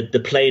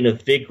the plain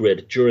of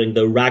Vigrid during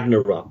the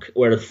Ragnarok,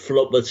 where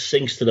it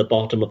sinks to the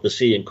bottom of the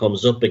sea and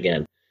comes up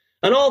again.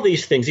 And all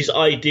these things, these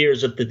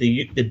ideas of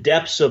the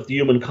depths of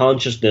human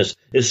consciousness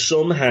is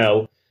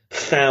somehow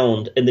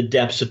found in the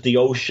depths of the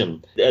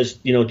ocean. As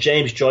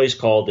James Joyce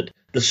called it,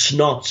 the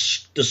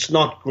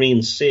snot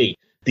green sea,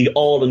 the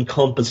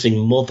all-encompassing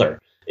mother.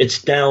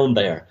 It's down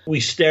there. We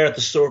stare at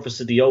the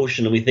surface of the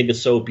ocean and we think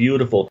it's so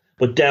beautiful,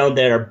 but down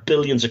there are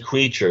billions of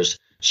creatures,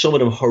 some of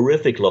them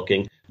horrific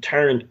looking,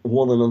 tearing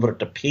one another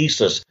to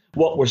pieces.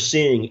 What we're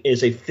seeing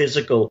is a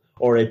physical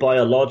or a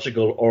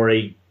biological or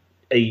an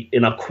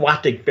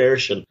aquatic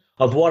version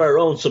of what our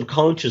own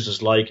subconscious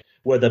is like,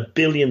 where the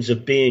billions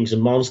of beings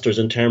and monsters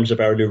in terms of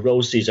our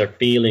neuroses, our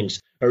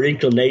feelings, our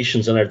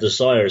inclinations and our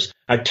desires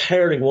are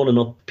tearing one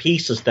another to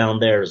pieces down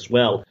there as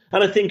well.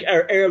 And I think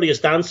our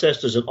earliest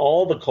ancestors in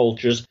all the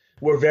cultures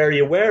were very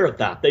aware of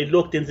that. They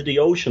looked into the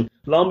ocean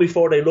long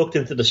before they looked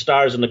into the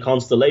stars and the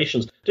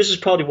constellations. This is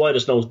probably why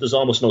there's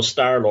almost no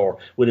star lore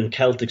within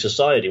Celtic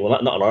society. Well,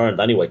 not in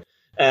Ireland anyway.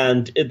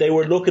 And they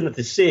were looking at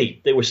the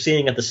sea. They were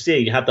seeing at the sea.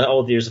 You have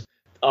these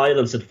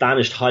islands that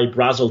vanished, Hy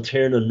Brasil,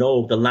 Tir na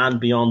Nog, the land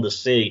beyond the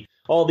sea.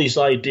 All these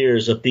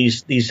ideas of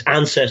these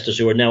ancestors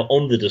who are now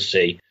under the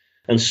sea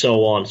and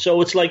so on. So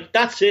it's like,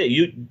 that's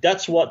it.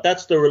 That's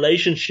the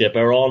relationship,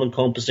 our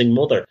all-encompassing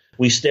mother.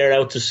 We stare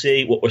out to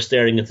sea what we're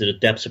staring into the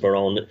depths of our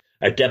own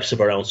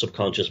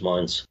subconscious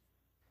minds.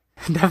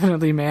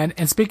 Definitely, man.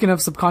 And speaking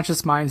of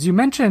subconscious minds, you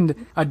mentioned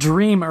a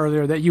dream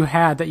earlier that you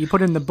had that you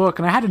put in the book,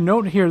 and I had a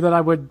note here that I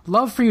would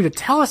love for you to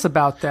tell us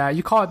about that.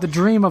 You call it the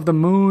dream of the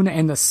moon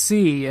and the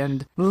sea,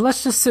 and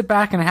let's just sit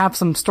back and have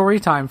some story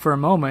time for a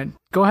moment.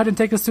 Go ahead and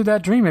take us through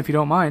that dream if you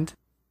don't mind.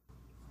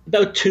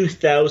 About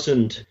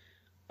 2000,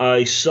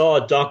 I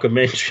saw a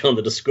documentary on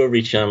the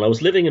Discovery Channel. I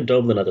was living in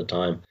Dublin at the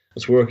time. I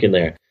was working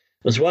there.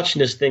 I was watching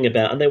this thing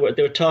and they were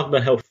talking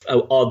about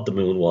how odd the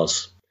moon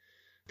was.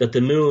 That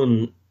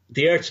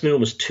the Earth's moon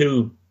was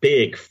too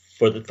big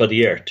for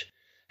the Earth.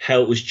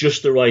 how it was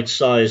just the right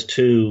size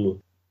to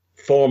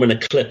form an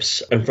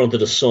eclipse in front of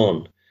the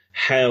sun,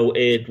 how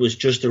it was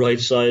just the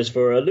right size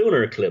for a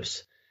lunar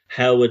eclipse,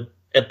 how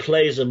it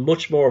plays a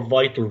much more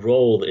vital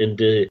role in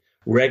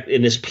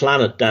this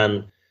planet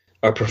than,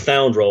 or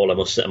profound role,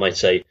 I might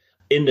say,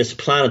 in this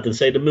planet than,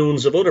 say, the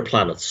moons of other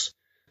planets.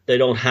 They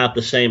don't have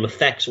the same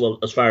effects, well,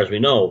 as far as we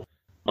know,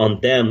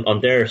 on them,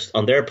 on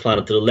their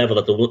planet, to the level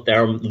that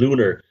their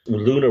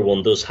lunar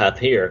one does have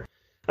here.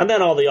 And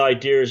then all the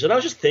ideas, and I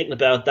was just thinking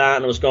about that,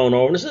 and I was going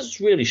over, and this is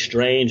really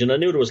strange. And I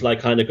knew there was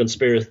like kind of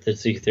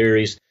conspiracy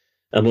theories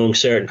among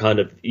certain kind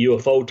of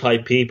UFO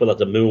type people that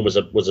the moon was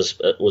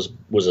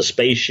a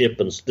spaceship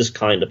and this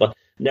kind of, but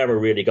never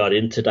really got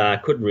into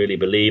that. Couldn't really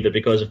believe it,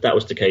 because if that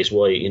was the case,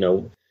 why,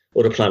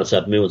 other planets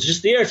have moons?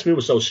 Just the Earth's moon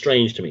was so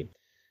strange to me,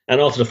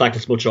 and also the fact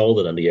it's much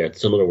older than the Earth.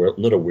 It's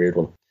another weird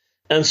one.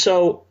 And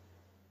so,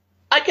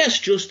 I guess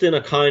just in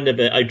a kind of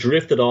I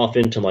drifted off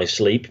into my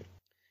sleep,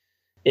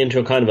 into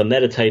a kind of a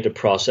meditative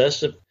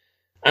process,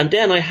 and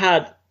then I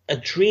had a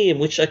dream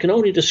which I can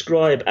only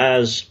describe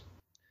as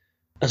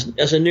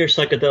a near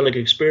psychedelic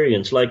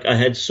experience. Like I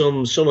had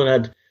someone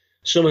had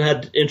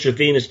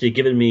intravenously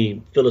given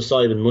me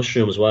psilocybin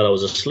mushrooms while I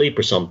was asleep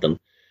or something.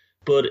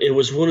 But it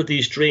was one of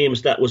these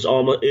dreams that was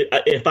almost,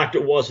 in fact,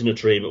 it wasn't a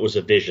dream, it was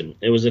a vision.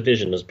 It was a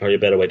vision, is probably a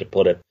better way to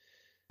put it.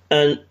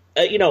 And,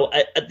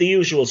 the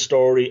usual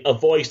story, a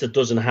voice that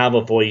doesn't have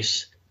a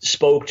voice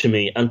spoke to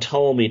me and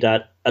told me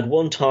that at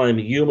one time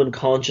human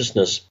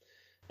consciousness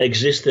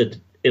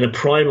existed in a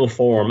primal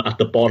form at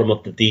the bottom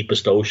of the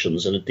deepest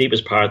oceans, in the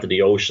deepest part of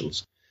the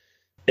oceans.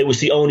 It was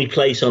the only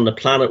place on the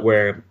planet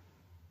where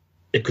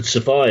it could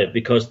survive,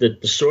 because the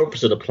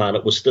surface of the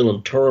planet was still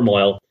in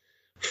turmoil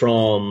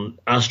from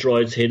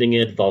asteroids hitting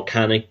it,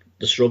 volcanic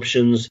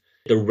disruptions,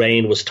 the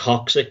rain was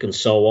toxic and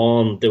so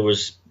on. There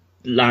was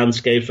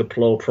landscapes were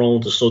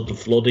prone to sudden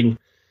flooding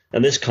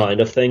and this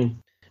kind of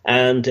thing.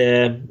 And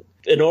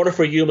in order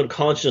for human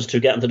consciousness to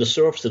get into the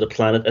surface of the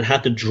planet, it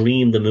had to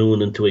dream the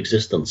moon into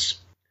existence.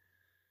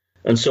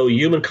 And so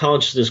human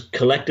consciousness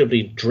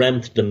collectively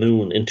dreamt the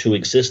moon into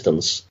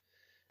existence,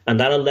 and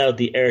that allowed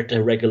the Earth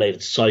to regulate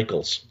its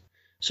cycles.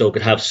 So it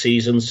could have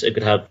seasons, it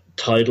could have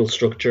tidal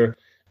structure,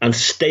 and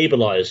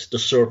stabilize the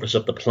surface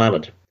of the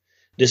planet.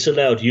 This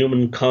allowed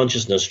human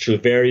consciousness, through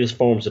various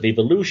forms of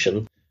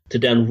evolution, to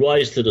then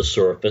rise to the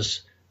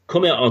surface,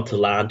 come out onto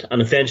land,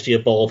 and eventually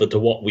evolve into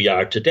what we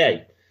are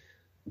today.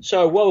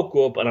 So I woke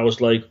up and I was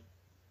like,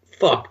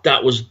 fuck,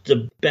 that was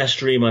the best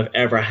dream I've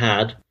ever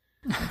had.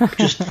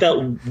 Just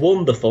felt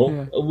wonderful.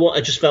 Yeah.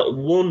 I just felt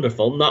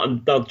wonderful,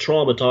 not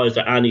traumatized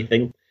or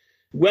anything.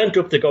 Went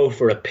up to go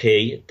for a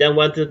pee, then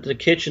went into the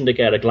kitchen to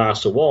get a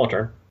glass of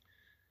water.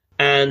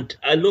 And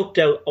I looked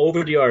out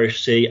over the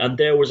Irish Sea, and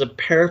there was a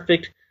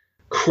perfect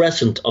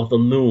crescent of the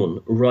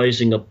moon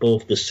rising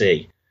above the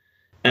sea.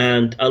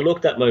 And I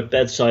looked at my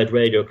bedside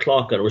radio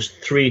clock, and it was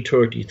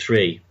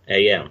 3:33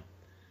 a.m.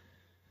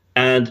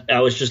 And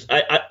I was just,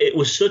 it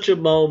was such a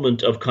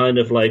moment of kind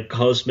of like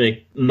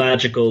cosmic,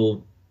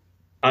 magical,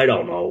 I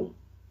don't know,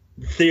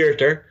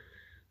 theater,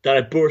 that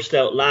I burst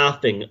out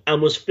laughing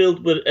and was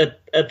filled with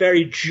a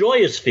very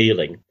joyous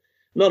feeling.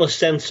 Not a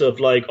sense of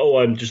like, oh,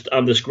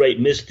 I'm this great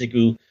mystic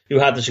who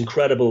had this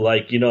incredible,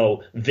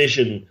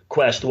 vision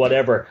quest,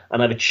 whatever,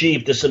 and I've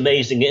achieved this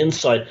amazing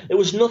insight. It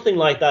was nothing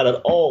like that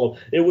at all.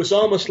 It was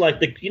almost like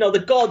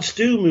the gods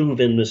do move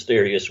in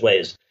mysterious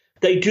ways.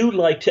 They do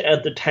like to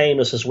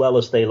entertain us as well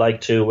as they like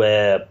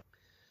to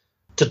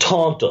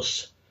taunt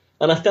us.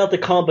 And I felt the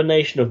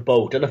combination of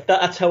both, and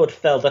that's how it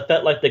felt. I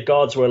felt like the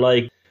gods were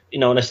like,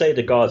 and I say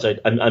the gods,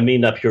 I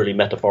mean that purely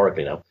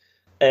metaphorically now,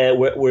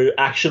 we're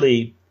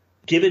actually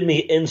giving me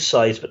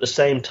insights, but at the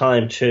same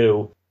time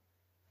too,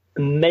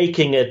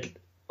 making it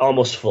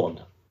almost fun.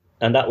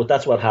 And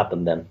that's what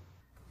happened then.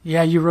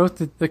 Yeah, you wrote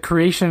that the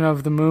creation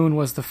of the moon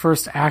was the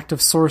first act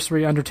of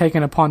sorcery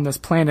undertaken upon this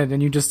planet,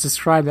 and you just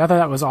described it. I thought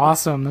that was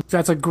awesome.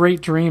 That's a great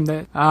dream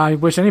that I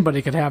wish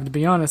anybody could have, to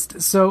be honest.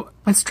 So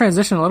let's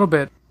transition a little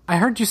bit. I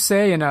heard you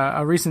say in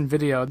a recent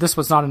video, this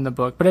was not in the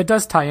book, but it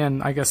does tie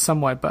in, I guess,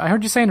 somewhat, but I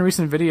heard you say in a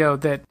recent video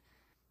that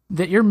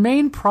your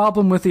main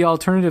problem with the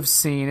alternative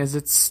scene is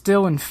it's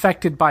still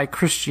infected by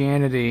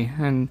Christianity.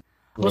 And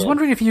I was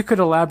wondering if you could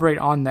elaborate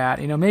on that,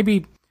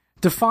 maybe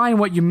define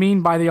what you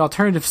mean by the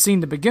alternative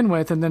scene to begin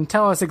with, and then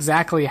tell us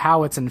exactly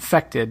how it's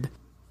infected.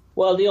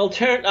 Well,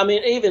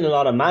 even a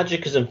lot of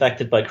magic is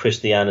infected by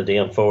Christianity,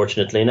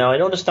 unfortunately. Now, I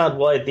don't understand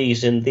why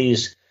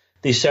these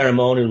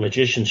ceremonial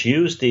magicians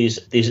use these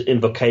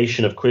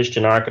invocation of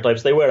Christian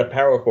archetypes. They were a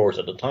power force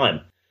at the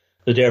time,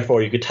 so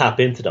therefore you could tap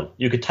into them.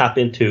 You could tap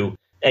into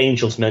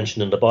angels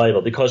mentioned in the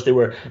Bible because they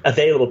were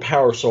available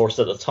power source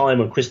at the time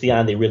when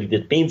Christianity really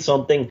did mean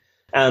something,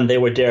 and they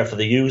were there for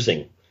the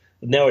using.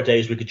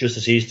 Nowadays, we could just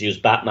as easily use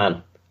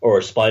Batman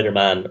or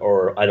Spider-Man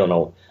or, I don't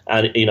know,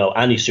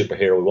 any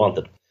superhero we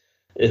wanted.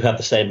 It have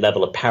the same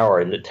level of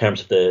power in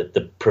terms of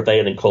the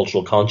prevailing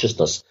cultural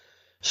consciousness.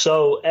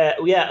 So,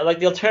 like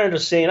the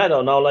alternative scene, I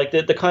don't know, like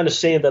the kind of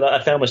scene that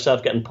I found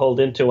myself getting pulled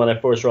into when I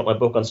first wrote my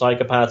book on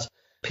psychopaths.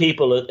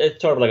 People,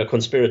 it's sort of like a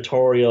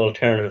conspiratorial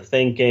alternative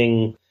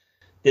thinking.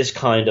 this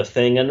kind of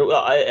thing. And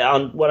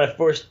when I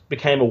first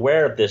became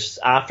aware of this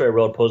after I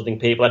wrote Puzzling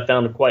People, I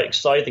found it quite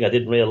exciting. I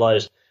didn't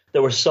realize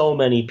there were so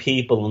many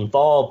people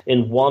involved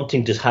in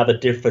wanting to have a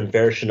different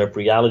version of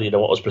reality than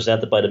what was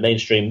presented by the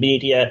mainstream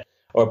media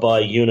or by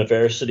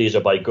universities or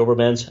by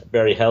governments.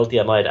 Very healthy,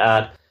 I might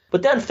add.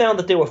 But then found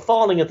that they were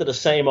falling into the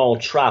same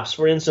old traps.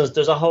 For instance,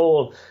 there's a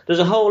whole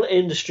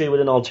industry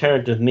within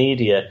alternative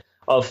media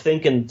of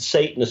thinking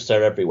Satanists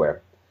are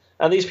everywhere.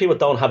 And these people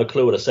don't have a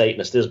clue what a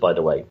Satanist is, by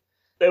the way.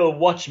 They will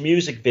watch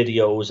music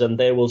videos and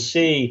they will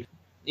see,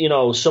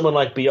 someone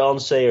like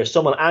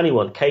Beyonce or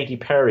anyone, Katy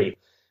Perry,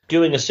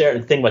 doing a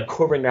certain thing by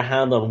covering their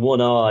hand on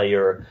one eye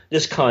or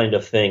this kind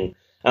of thing.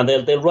 And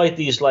they'll write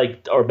these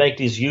or make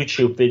these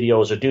YouTube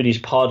videos or do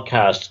these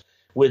podcasts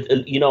with,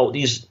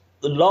 these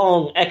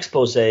long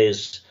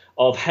exposés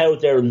of how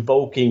they're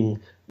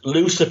invoking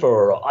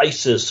Lucifer or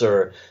Isis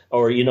or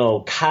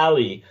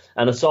Kali,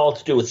 and it's all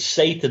to do with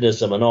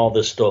Satanism and all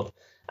this stuff.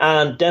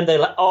 And then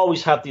they'll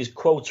always have these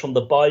quotes from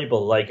the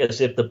Bible, like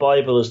as if the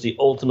Bible is the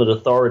ultimate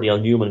authority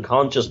on human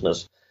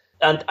consciousness.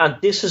 And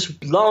this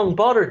has long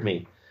bothered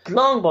me.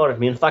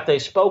 In fact, I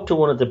spoke to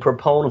one of the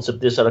proponents of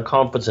this at a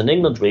conference in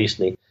England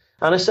recently,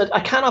 and I said, I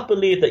cannot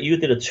believe that you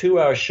did a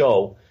 2-hour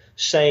show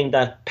saying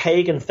that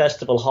pagan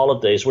festival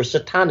holidays were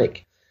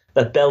satanic,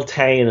 that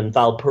Beltane and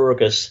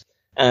Walpurgis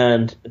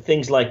and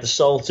things like the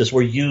solstice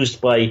were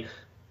used by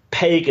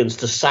pagans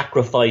to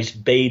sacrifice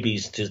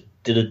babies to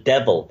the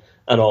devil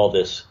and all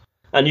this.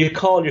 And you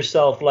call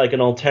yourself like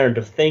an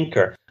alternative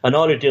thinker, and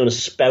all you're doing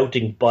is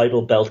spouting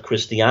Bible Belt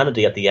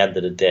Christianity at the end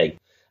of the day.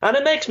 And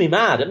it makes me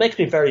mad. It makes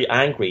me very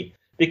angry,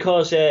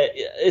 because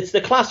it's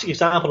the classic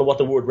example of what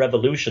the word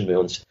revolution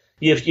means.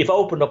 You've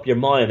opened up your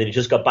mind and you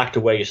just got back to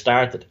where you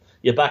started.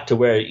 You're back to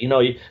where,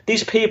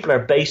 these people are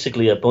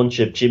basically a bunch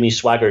of Jimmy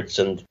Swaggarts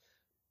and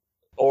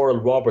Oral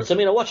Roberts. I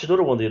mean, I watched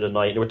another one the other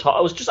night, and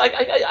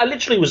I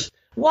literally was,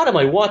 what am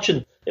I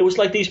watching? It was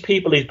like these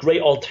people, these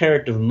great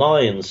alternative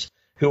minds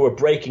who were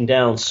breaking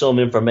down some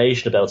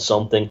information about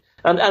something.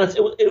 And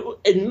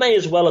it may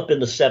as well have been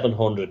the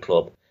 700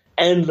 Club.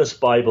 Endless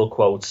Bible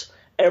quotes,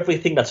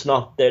 everything that's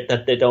not there,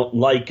 that they don't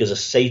like as a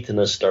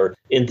Satanist or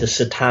into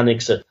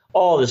satanics, and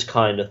all this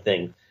kind of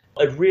thing.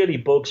 It really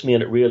bugs me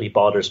and it really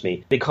bothers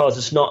me, because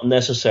it's not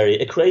necessary.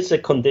 It creates a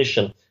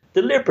condition,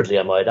 deliberately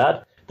I might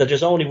add, that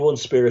there's only one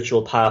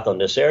spiritual path on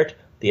this earth,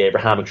 the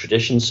Abrahamic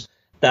traditions,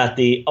 that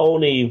the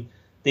only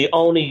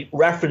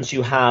reference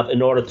you have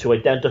in order to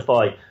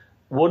identify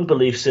one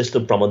belief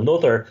system from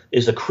another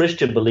is a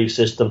Christian belief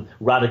system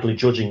radically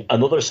judging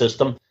another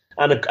system,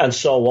 and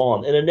so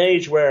on. In an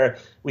age where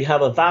we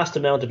have a vast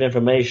amount of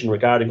information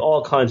regarding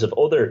all kinds of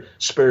other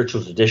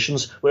spiritual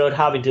traditions without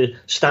having to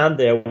stand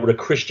there with a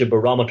Christian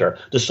barometer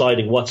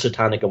deciding what's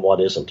satanic and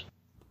what isn't.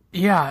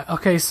 Yeah,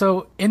 okay,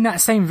 so in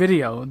that same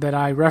video that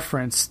I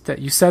referenced that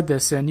you said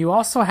this in, you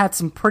also had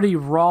some pretty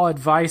raw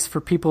advice for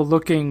people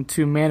looking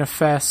to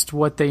manifest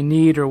what they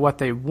need or what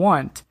they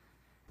want.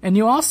 And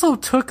you also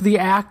took the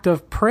act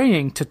of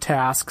praying to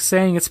task,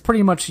 saying it's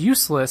pretty much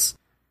useless.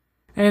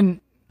 And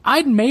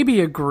I'd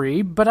maybe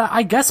agree, but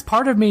I guess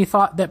part of me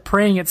thought that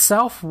praying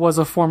itself was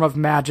a form of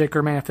magic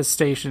or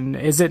manifestation.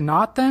 Is it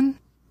not, then?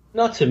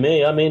 Not to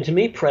me. I mean, to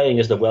me, praying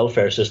is the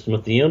welfare system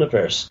of the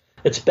universe.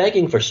 It's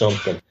begging for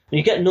something.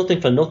 You get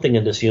nothing for nothing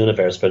in this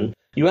universe. But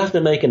you have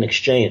to make an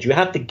exchange. You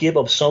have to give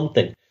up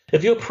something.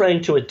 If you're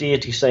praying to a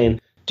deity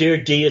saying, dear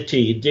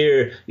deity,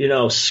 dear,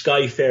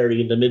 sky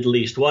fairy in the Middle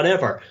East,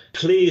 whatever,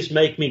 please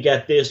make me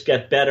get this,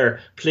 get better.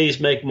 Please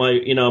make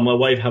my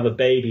wife have a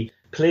baby.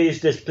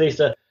 Please this, please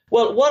that.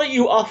 Well, what are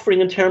you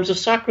offering in terms of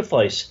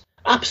sacrifice?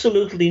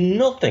 Absolutely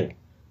nothing.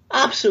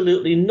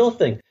 Absolutely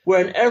nothing.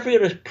 Where in every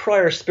other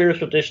prior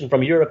spiritual tradition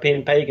from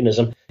European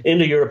paganism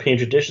into European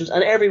traditions,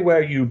 and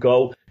everywhere you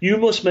go, you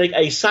must make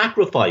a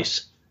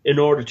sacrifice in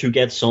order to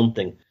get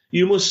something.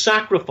 You must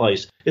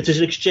sacrifice. It's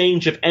an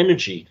exchange of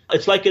energy.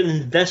 It's like an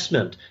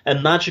investment, a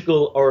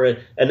magical or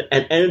an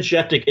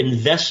energetic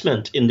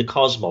investment in the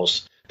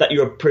cosmos that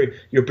you're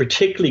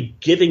particularly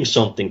giving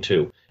something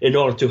to in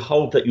order to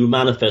hope that you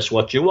manifest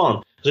what you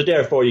want. So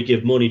therefore you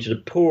give money to the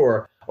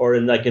poor, or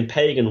in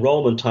pagan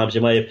Roman times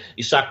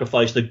you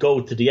sacrifice the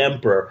goat to the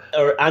emperor,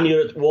 and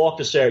you walked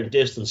a certain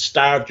distance,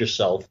 starved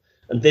yourself,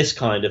 and this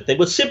kind of thing.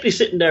 But simply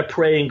sitting there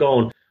praying,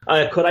 going,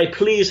 could I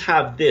please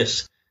have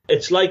this?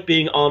 It's like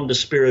being on the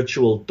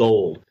spiritual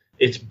dole.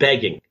 It's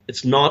begging.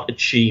 It's not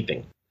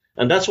achieving.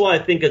 And that's why I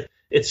think it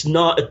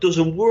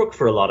doesn't work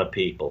for a lot of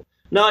people.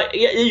 Now,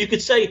 you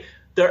could say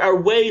there are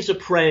ways of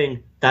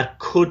praying that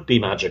could be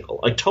magical.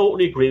 I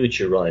totally agree with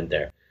you, Ryan,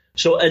 there.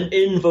 So an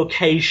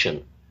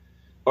invocation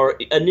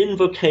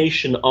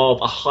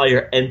of a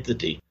higher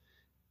entity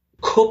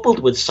coupled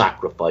with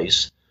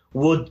sacrifice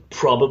would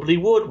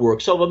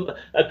work. So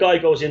a guy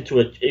goes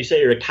into you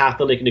say you're a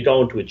Catholic and you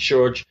go into a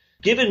church,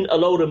 giving a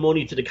load of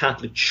money to the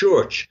Catholic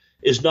Church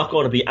is not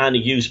going to be any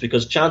use,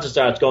 because chances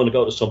are it's going to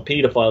go to some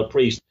paedophile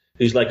priest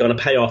who's going to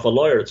pay off a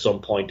lawyer at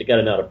some point to get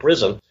him out of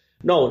prison.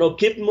 No,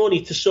 give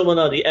money to someone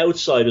on the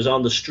outside who's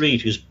on the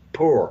street who's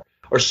poor,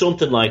 or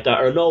something like that,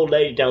 or an old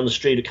lady down the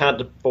street who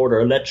can't afford her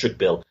electric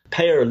bill,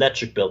 pay her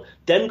electric bill,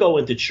 then go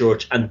into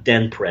church and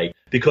then pray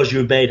because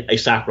you've made a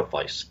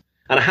sacrifice.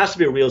 And it has to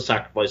be a real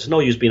sacrifice. There's no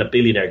use being a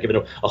billionaire giving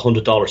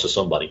 $100 to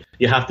somebody.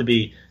 You have to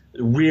be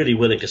really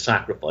willing to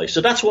sacrifice.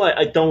 So that's why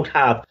I don't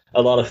have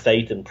a lot of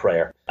faith in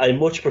prayer. I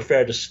much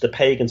prefer the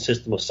pagan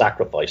system of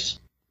sacrifice.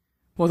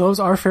 Well, those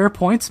are fair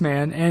points,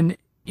 man. And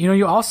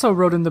you also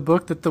wrote in the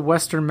book that the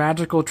Western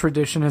magical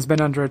tradition has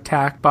been under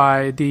attack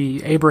by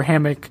the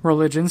Abrahamic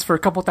religions for a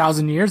couple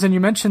thousand years, and you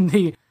mentioned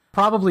the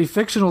probably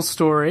fictional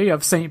story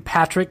of St.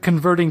 Patrick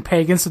converting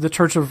pagans to the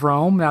Church of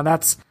Rome. Now,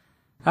 that's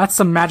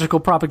some magical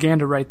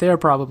propaganda right there,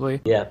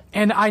 probably. Yeah.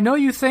 And I know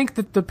you think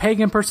that the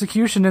pagan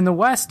persecution in the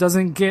West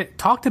doesn't get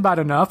talked about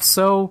enough,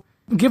 so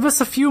give us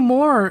a few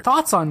more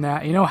thoughts on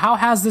that. How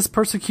has this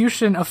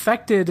persecution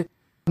affected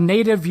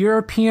native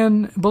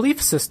European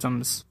belief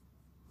systems?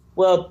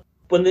 Well,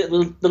 when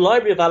the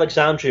Library of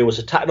Alexandria was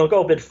attacked, and I'll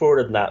go a bit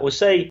further than that, we'll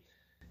say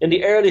in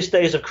the earliest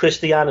days of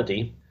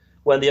Christianity,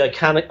 when the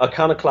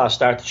iconoclasts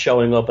started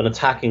showing up and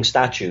attacking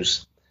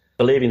statues,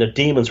 believing that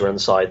demons were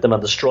inside them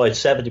and destroyed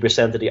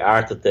 70% of the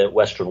art of the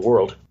Western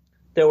world,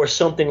 there were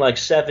something like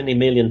 70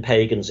 million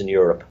pagans in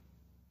Europe.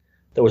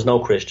 There was no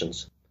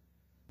Christians.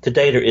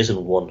 Today there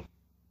isn't one.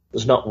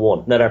 There's not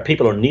one. Now there are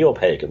people who are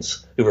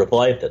neo-pagans who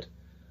revived it,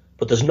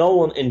 but there's no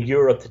one in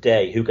Europe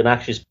today who can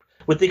actually,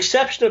 with the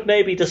exception of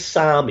maybe the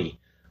Sami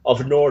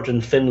of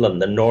northern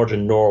Finland and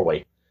northern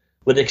Norway,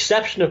 with the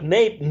exception of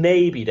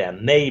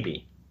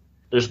maybe,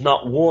 there's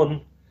not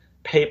one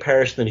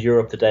person in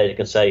Europe today who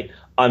can say,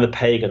 I'm a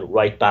pagan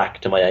right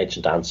back to my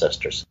ancient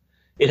ancestors.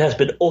 It has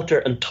been utter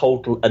and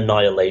total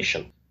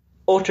annihilation.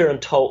 Utter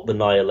and total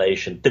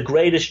annihilation. The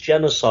greatest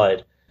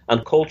genocide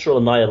and cultural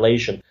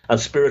annihilation and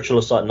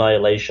spiritual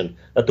annihilation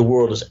that the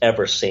world has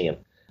ever seen.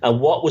 And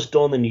what was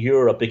done in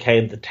Europe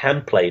became the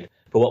template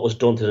for what was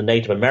done to the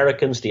Native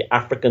Americans, the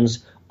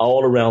Africans,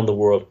 all around the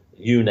world,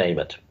 you name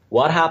it.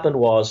 What happened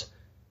was,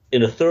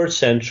 in the 3rd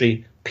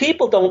century,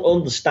 people don't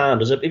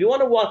understand. If you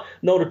want to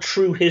know the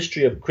true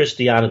history of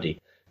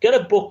Christianity, get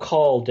a book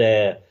called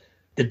The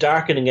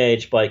Darkening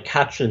Age by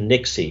Catherine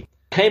Nixie.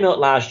 Came out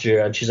last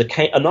year, and she's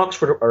an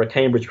Oxford or a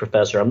Cambridge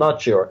professor, I'm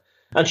not sure.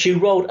 And she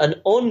wrote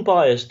an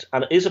unbiased,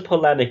 and it is a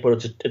polemic,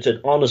 but it's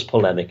an honest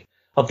polemic,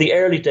 of the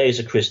early days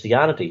of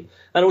Christianity.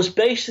 And it was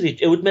basically,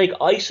 it would make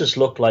ISIS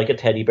look like a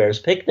teddy bear's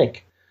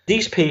picnic.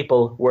 These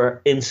people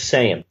were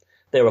insane.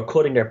 They were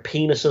cutting their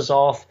penises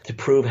off to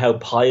prove how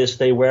pious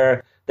they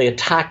were. They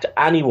attacked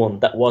anyone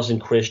that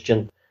wasn't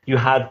Christian. You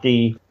had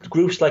the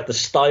groups like the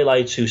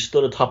Stylites who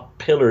stood atop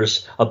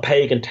pillars of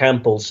pagan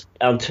temples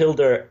until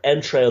their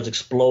entrails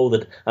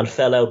exploded and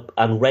fell out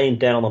and rained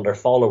down on their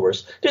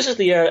followers. This is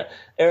the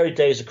early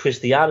days of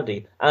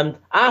Christianity. And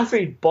after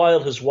he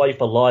boiled his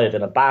wife alive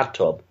in a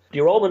bathtub,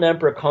 the Roman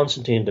Emperor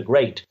Constantine the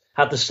Great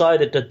had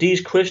decided that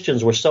these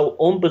Christians were so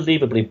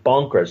unbelievably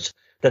bonkers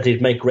that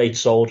they'd make great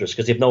soldiers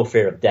because they've no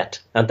fear of death.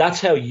 And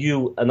that's how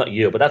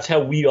that's how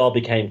we all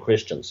became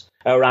Christians.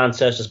 Our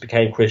ancestors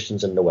became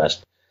Christians in the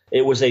West.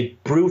 It was a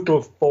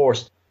brutal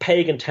force.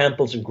 Pagan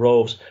temples and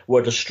groves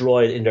were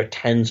destroyed in their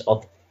tens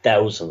of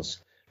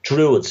thousands.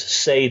 Druids,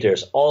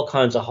 satyrs, all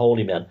kinds of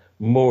holy men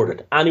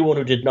murdered. Anyone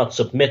who did not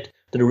submit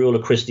to the rule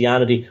of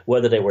Christianity,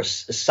 whether they were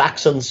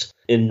Saxons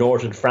in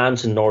northern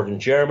France and northern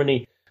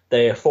Germany,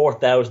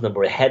 4,000 of them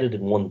were beheaded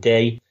in one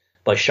day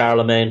by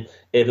Charlemagne.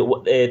 If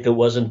it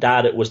wasn't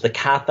that, it was the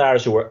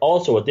Cathars, who were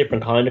also a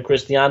different kind of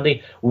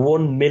Christianity.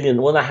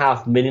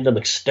 1.5 million of them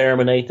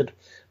exterminated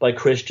by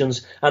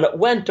Christians. And it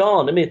went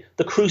on. I mean,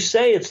 the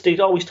Crusades, they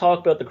always talk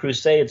about the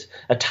Crusades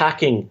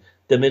attacking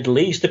the Middle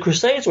East. The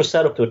Crusades were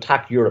set up to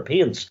attack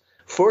Europeans.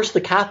 First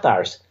the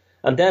Cathars,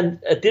 and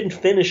then it didn't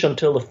finish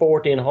until the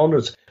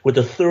 1400s with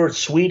the Third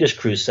Swedish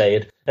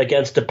Crusade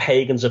against the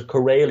pagans of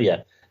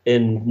Karelia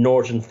in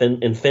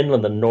in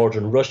Finland and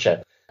northern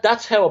Russia.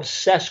 That's how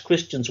obsessed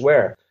Christians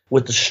were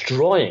with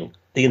destroying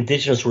the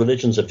indigenous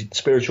religions of the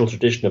spiritual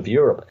tradition of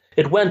Europe.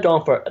 It went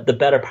on for the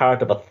better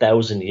part of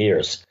 1,000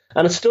 years,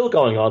 and it's still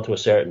going on to a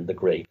certain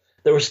degree.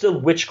 There were still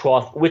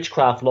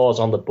witchcraft laws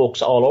on the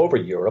books all over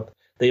Europe.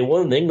 The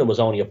one in England was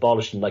only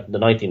abolished in the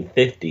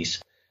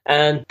 1950s.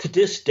 And to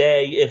this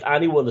day, if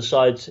anyone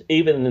decides,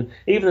 even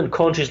in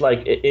countries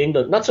like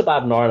England, not so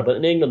bad in Ireland, but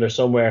in England or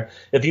somewhere,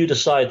 if you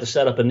decide to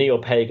set up a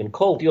neo-pagan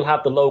cult, you'll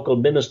have the local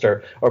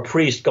minister or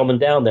priest coming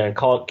down there and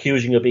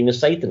accusing you of being a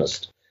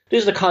Satanist.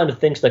 These are the kind of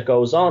things that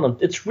goes on.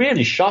 And it's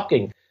really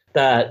shocking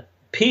that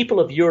people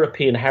of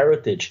European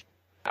heritage,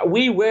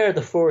 we were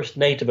the first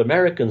Native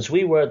Americans,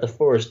 we were the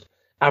first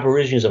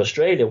Aborigines of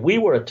Australia, we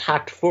were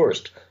attacked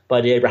first by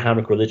the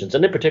Abrahamic religions,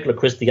 and in particular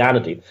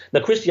Christianity.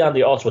 Now,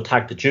 Christianity also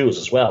attacked the Jews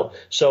as well,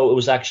 so it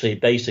was actually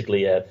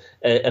basically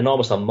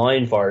almost a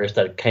mind virus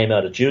that came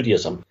out of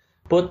Judaism.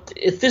 But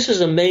this is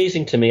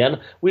amazing to me, and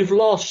we've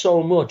lost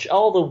so much.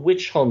 All the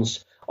witch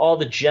hunts, all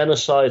the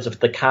genocides of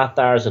the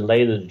Cathars and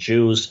later the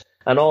Jews,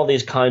 and all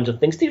these kinds of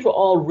things, these were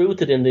all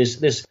rooted in this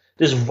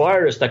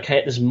virus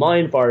this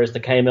mind virus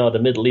that came out of the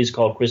Middle East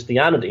called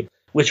Christianity.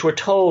 which we're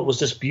told was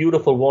this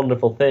beautiful,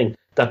 wonderful thing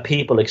that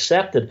people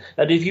accepted.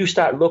 And if you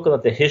start looking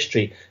at the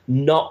history,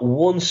 not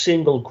one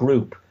single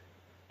group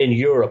in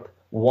Europe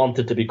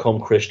wanted to become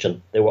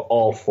Christian. They were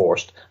all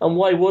forced. And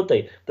why would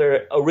they?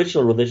 Their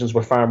original religions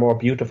were far more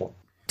beautiful.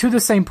 To the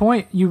same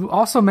point, you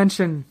also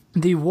mentioned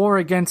the war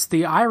against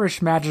the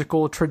Irish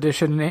magical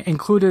tradition. It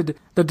included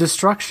the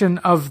destruction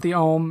of the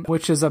Ogham,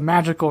 which is a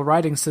magical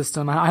writing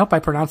system. I hope I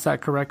pronounced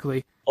that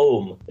correctly.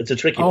 Ogham. It's a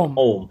tricky one.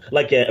 Ogham.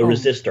 Like a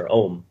resistor.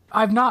 Ogham.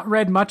 I've not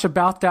read much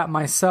about that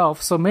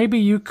myself, so maybe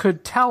you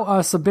could tell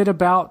us a bit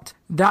about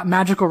that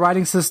magical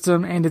writing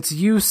system and its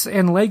use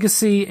and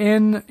legacy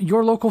in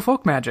your local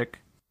folk magic.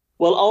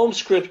 Well, Ogham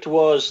script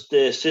was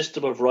the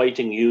system of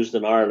writing used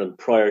in Ireland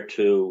prior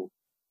to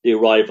the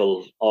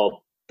arrival of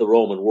the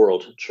Roman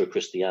world through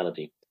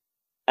Christianity.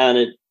 And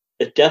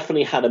it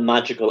definitely had a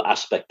magical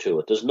aspect to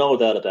it. There's no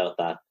doubt about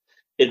that.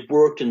 It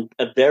worked in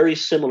a very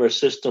similar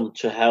system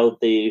to how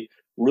the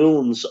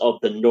runes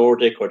of the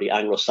Nordic or the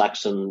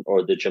Anglo-Saxon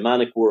or the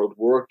Germanic world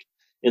worked,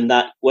 in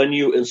that when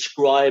you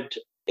inscribed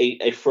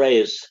a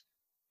phrase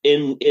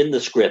in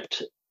the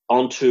script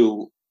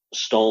onto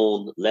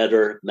stone,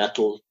 leather,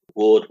 metal,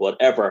 wood,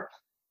 whatever,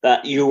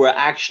 that you were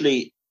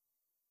actually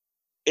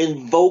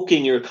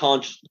invoking your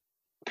conscience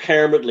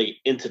permanently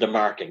into the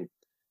marking.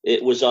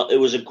 It was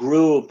a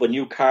groove. When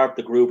you carved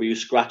the groove or you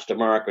scratched the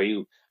mark or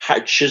you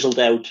had chiseled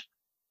out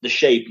the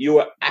shape, you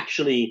were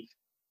actually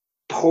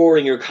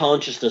pouring your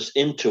consciousness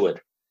into it.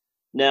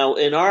 Now,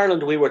 in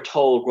Ireland, we were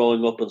told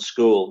growing up in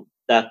school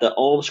that the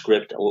Ogham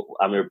script,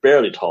 and we were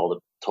barely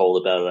told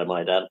about it, I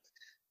might add,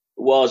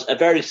 was a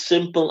very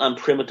simple and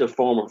primitive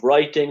form of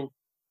writing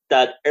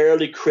that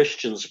early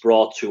Christians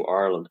brought to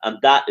Ireland. And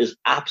that is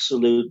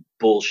absolute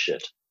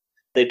bullshit.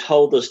 They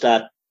told us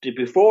that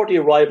before the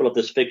arrival of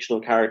this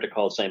fictional character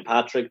called St.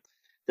 Patrick,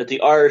 that the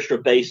Irish were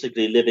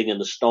basically living in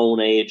the Stone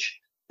Age.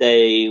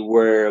 They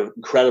were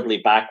incredibly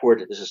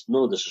backward.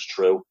 None of this is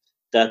true.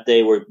 That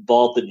they were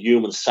involved in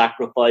human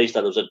sacrifice,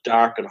 that it was a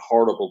dark and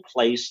horrible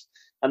place.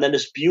 And then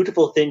this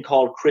beautiful thing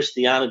called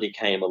Christianity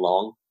came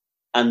along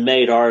and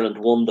made Ireland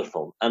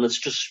wonderful. And it's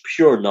just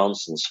pure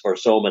nonsense for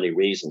so many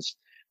reasons.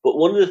 But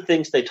one of the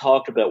things they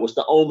talked about was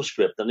the Ogham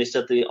script. And they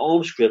said the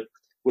Ogham script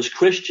was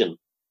Christian.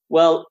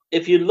 Well,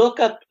 if you look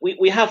at,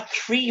 we have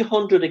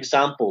 300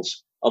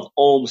 examples of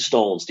Ogham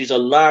stones. These are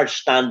large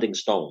standing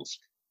stones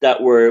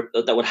that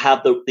would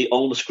have the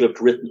Ogham script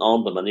written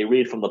on them. And you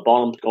read from the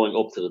bottom going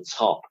up to the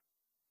top.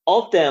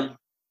 Of them,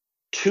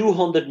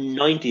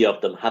 290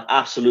 of them have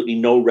absolutely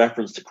no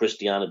reference to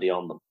Christianity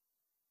on them.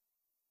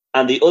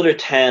 And the other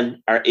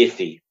 10 are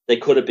iffy. They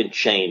could have been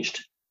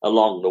changed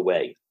along the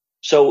way.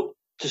 So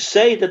to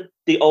say that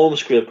the Ogham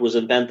script was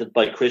invented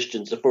by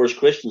Christians, the first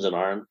Christians in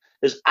Ireland,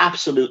 is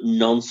absolute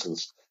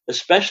nonsense,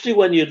 especially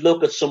when you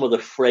look at some of the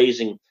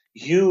phrasing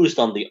used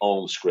on the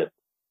Ogham script.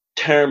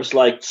 Terms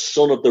like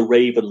son of the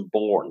raven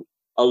born,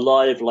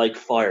 alive like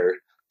fire.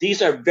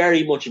 These are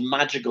very much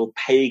magical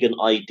pagan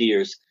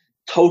ideas,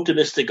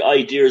 totemistic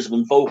ideas of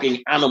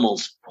invoking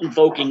animals,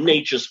 invoking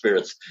nature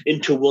spirits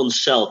into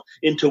oneself,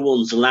 into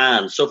one's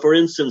land. So, for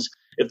instance,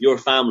 if your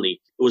family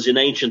was in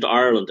ancient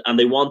Ireland and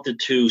they wanted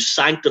to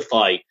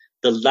sanctify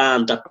the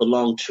land that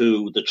belonged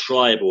to the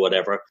tribe or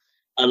whatever,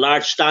 a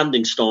large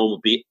standing stone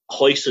would be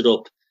hoisted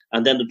up,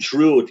 and then the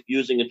druid,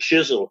 using a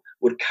chisel,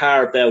 would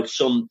carve out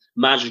some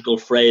magical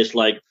phrase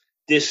like,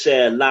 this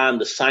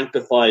land is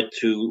sanctified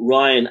to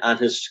Ryan and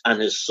his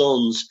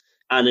sons,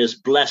 and is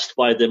blessed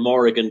by the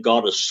Morrigan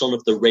goddess, son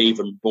of the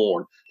raven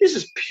born. This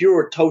is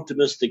pure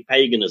totemistic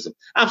paganism.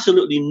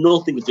 Absolutely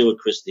nothing to do with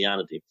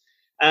Christianity.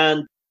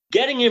 And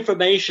getting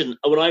information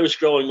when I was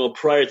growing up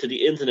prior to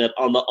the internet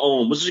on the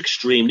Ogham was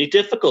extremely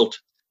difficult.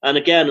 And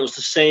again, it was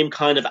the same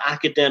kind of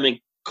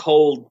academic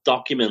cold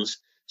documents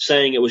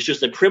saying it was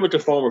just a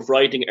primitive form of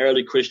writing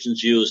early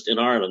Christians used in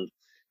Ireland.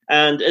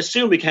 And it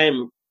soon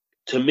became,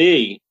 to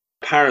me,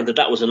 apparent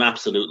that was an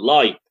absolute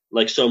lie.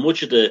 Like so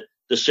much of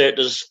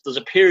there's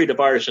a period of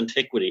Irish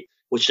antiquity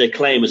which they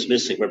claim is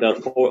missing for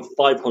about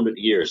 500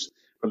 years,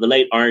 from the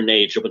late Iron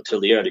Age up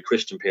until the early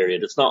Christian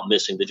period. It's not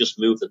missing. They just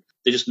moved it.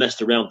 They just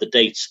messed around with the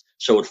dates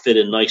so it fit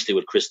in nicely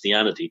with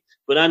Christianity.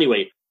 But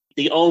anyway,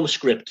 the Ogham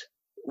script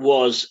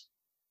was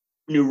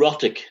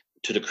neurotic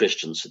to the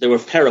Christians. They were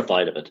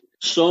terrified of it.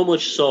 So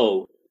much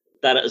so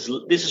that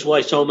this is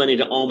why so many of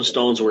the Ogham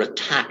stones were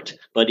attacked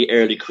by the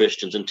early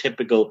Christians in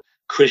typical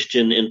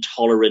Christian,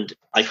 intolerant,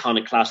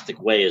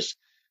 iconoclastic ways.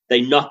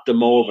 They knocked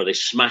them over. They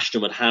smashed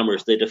them with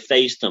hammers. They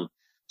defaced them.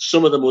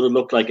 Some of them would have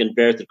looked like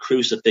inverted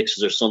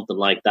crucifixes or something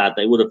like that.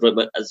 They would have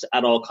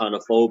had all kind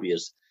of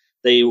phobias.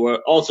 They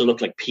were also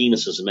looked like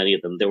penises, many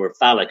of them. They were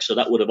phallic, so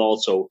that would have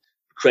also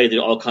created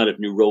all kind of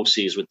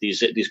neuroses with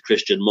these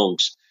Christian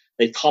monks.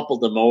 They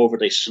toppled them over.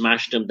 They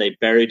smashed them. They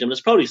buried them.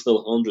 There's probably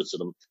still hundreds of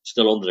them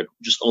still under the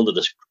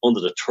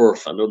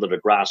turf and under the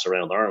grass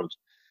around Ireland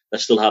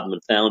that still haven't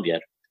been found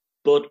yet.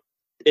 But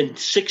in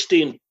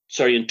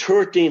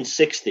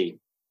 1360,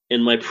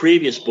 in my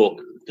previous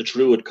book, The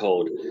Druid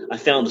Code, I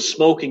found the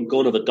smoking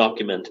gun of a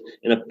document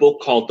in a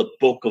book called The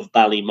Book of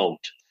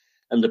Ballymote.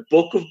 And the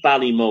Book of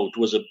Ballymote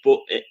was a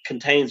book. It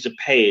contains a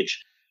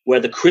page where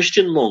the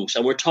Christian monks,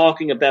 and we're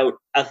talking about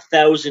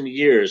 1,000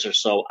 years or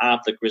so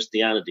after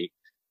Christianity,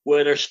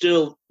 where they're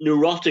still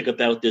neurotic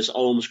about this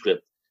Om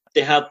script.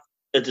 They have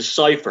a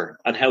decipher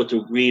on how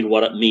to read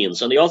what it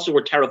means. And they also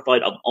were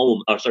terrified of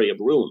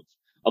runes,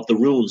 of the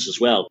runes as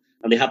well.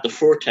 And they have the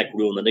Furtek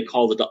rune, and they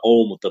called it the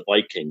Om of the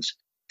Vikings.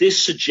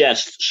 This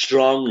suggests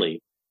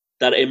strongly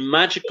that a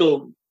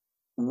magical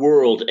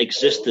world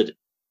existed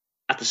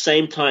at the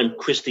same time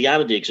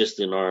Christianity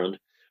existed in Ireland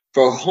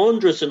for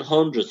hundreds and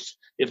hundreds,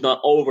 if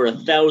not over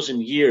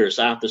 1,000 years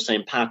after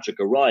St. Patrick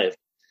arrived.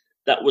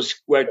 That was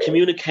where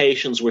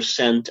communications were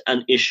sent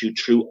and issued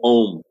through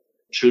Om,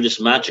 through this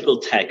magical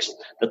text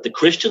that the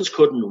Christians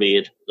couldn't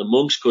read, the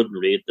monks couldn't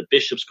read, the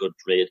bishops couldn't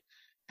read,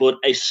 but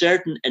a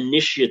certain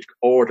initiate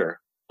order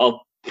of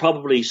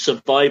probably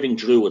surviving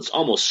Druids,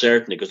 almost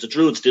certainly, because the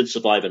Druids did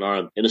survive in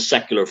Ireland in a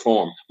secular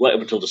form right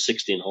up until the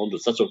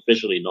 1600s. That's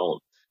officially known,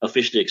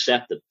 officially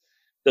accepted,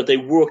 that they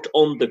worked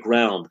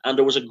underground. And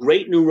there was a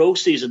great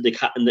neuroses in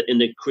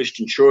the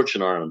Christian church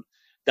in Ireland,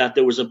 that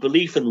there was a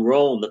belief in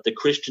Rome that the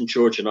Christian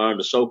church in Ireland,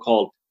 the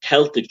so-called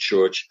Celtic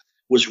church,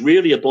 was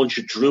really a bunch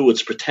of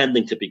Druids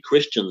pretending to be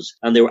Christians,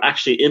 and they were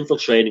actually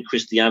infiltrating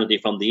Christianity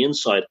from the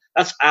inside.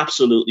 That's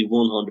absolutely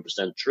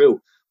 100%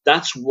 true.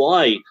 That's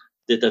why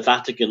the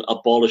Vatican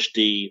abolished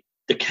the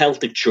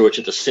Celtic church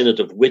at the Synod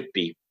of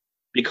Whitby,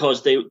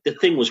 because the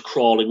thing was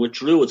crawling with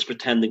Druids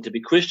pretending to be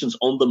Christians,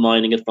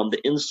 undermining it from the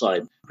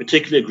inside,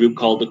 particularly a group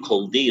called the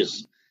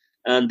Culdees.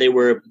 And they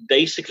were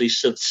basically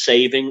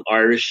saving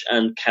Irish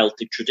and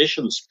Celtic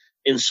traditions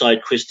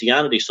inside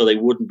Christianity so they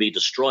wouldn't be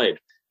destroyed.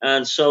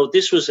 And so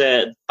this was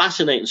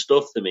fascinating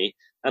stuff to me.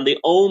 And the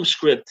Om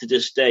script to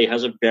this day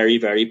has a very,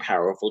 very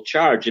powerful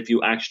charge. If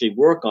you actually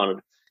work on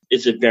it,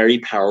 it's a very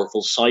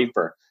powerful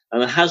cipher.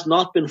 And it has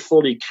not been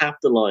fully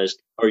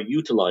capitalized or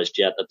utilized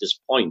yet at this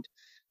point.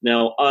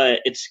 Now,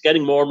 it's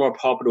getting more and more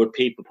popular with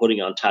people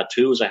putting on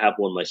tattoos. I have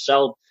one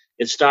myself.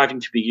 It's starting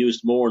to be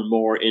used more and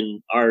more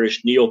in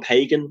Irish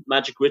neo-pagan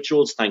magic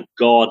rituals. Thank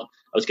God. I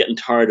was getting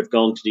tired of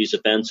going to these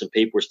events and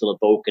people were still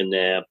evoking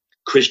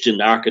Christian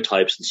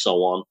archetypes and so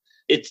on.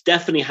 It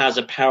definitely has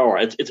a power.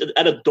 It's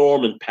at a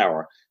dormant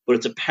power, but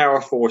it's a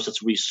power force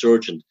that's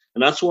resurgent.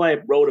 And that's why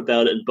I wrote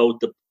about it in both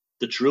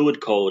the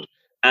Druid Code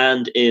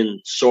and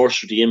in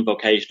Sorcery, the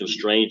Invocation of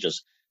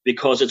Strangeness,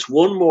 because it's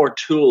one more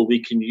tool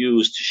we can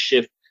use to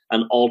shift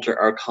and alter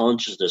our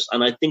consciousness.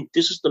 And I think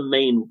this is the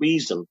main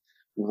reason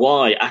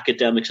why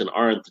academics in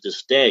Ireland to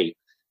this day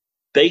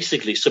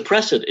basically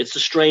suppress it. It's the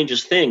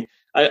strangest thing.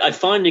 I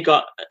finally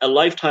got a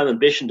lifetime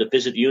ambition to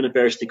visit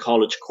University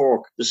College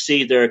Cork to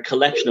see their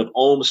collection of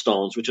Om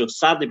stones, which have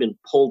sadly been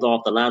pulled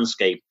off the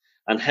landscape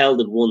and held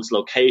in one's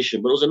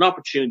location. But it was an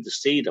opportunity to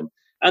see them.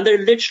 And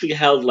they're literally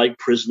held like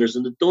prisoners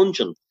in the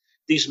dungeon.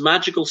 These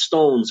magical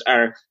stones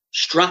are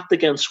strapped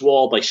against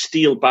wall by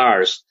steel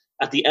bars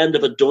at the end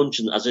of a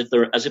dungeon, as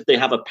if they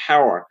have a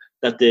power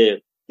that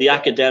the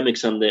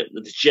academics and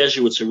the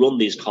Jesuits who run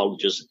these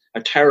colleges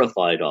are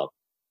terrified of.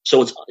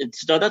 So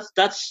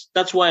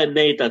that's why I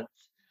made that.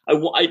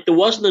 There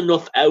wasn't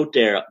enough out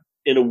there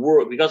in a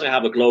world, because I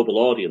have a global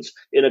audience,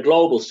 in a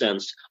global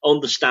sense,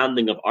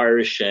 understanding of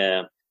Irish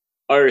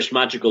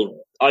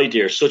magical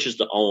ideas such as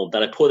the Om,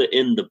 that I put it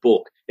in the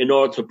book in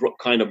order to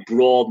kind of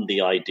broaden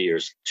the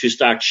ideas, to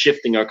start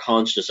shifting our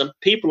consciousness. And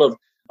people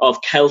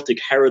of Celtic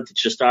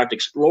heritage to start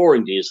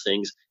exploring these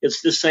things.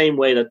 It's the same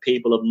way that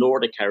people of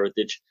Nordic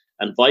heritage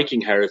and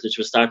Viking heritage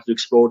will start to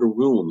explore the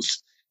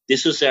runes.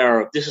 This is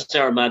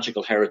our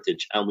magical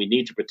heritage, and we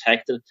need to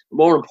protect it.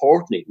 More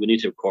importantly, we need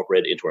to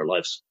incorporate it into our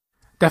lives.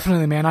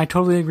 Definitely, man. I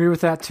totally agree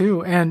with that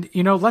too. And,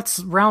 let's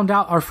round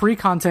out our free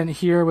content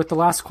here with the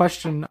last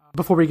question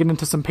before we get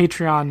into some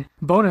Patreon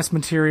bonus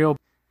material.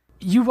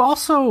 You've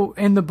also,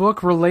 in the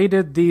book,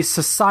 related the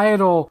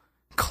societal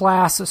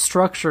class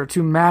structure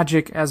to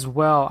magic as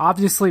well.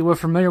 Obviously, we're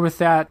familiar with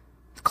that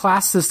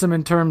class system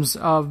in terms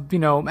of,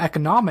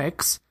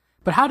 economics.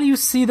 But how do you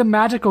see the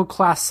magical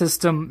class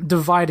system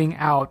dividing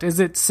out?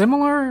 Is it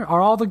similar? Are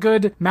all the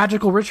good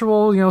magical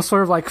ritual,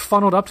 sort of like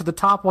funneled up to the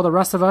top while the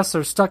rest of us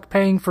are stuck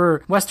paying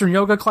for Western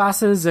yoga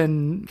classes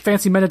and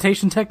fancy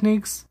meditation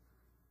techniques?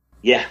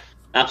 Yeah,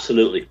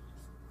 absolutely.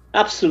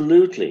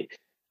 Absolutely.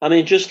 I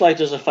mean, just like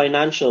there's a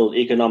financial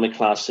economic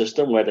class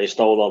system where they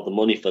stole all the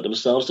money for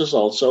themselves, there's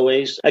also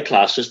a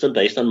class system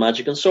based on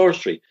magic and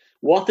sorcery.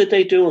 What did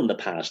they do in the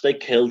past? They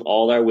killed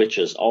all our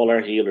witches, all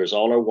our healers,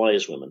 all our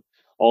wise women,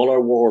 all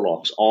our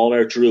warlocks, all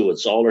our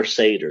druids, all our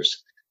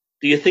satyrs.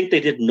 Do you think they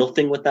did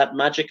nothing with that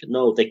magic?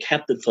 No, they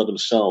kept it for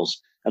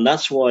themselves. And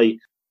that's why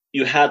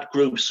you had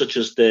groups such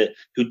as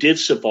who did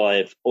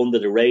survive under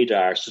the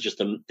radar, such as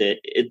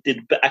it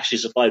did actually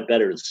survive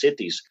better in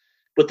cities.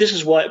 But this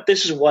is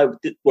why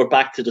we're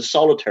back to the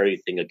solitary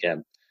thing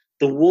again.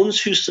 The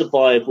ones who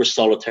survived were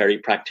solitary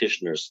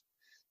practitioners,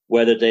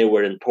 whether they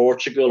were in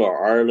Portugal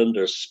or Ireland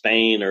or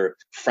Spain or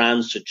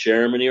France or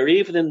Germany or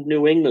even in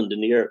New England in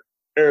the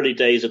early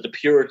days of the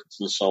Puritans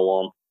and so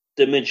on.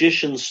 The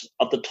magicians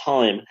of the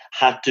time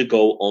had to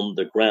go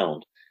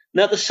underground.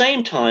 Now, at the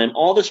same time,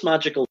 all this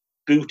magical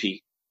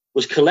booty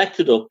was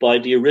collected up by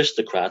the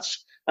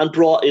aristocrats and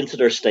brought into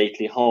their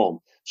stately home.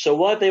 So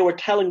while they were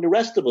telling the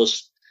rest of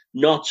us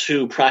not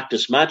to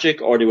practice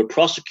magic or they would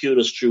prosecute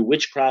us through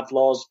witchcraft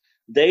laws,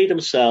 they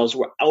themselves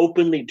were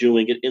openly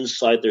doing it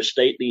inside their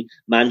stately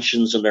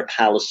mansions and their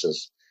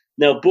palaces.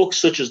 Now, books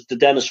such as the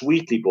Dennis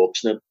Wheatley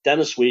books, now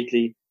Dennis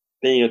Wheatley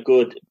being a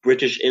good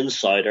British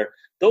insider,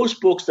 those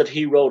books that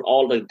he wrote,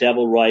 all the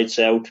Devil Rides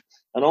Out,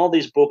 and all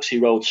these books he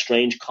wrote,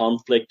 Strange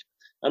Conflict,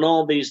 and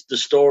all the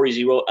stories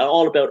he wrote,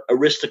 all about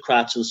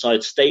aristocrats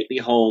inside stately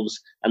homes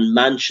and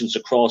mansions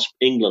across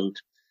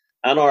England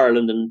and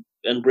Ireland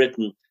and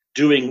Britain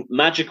doing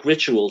magic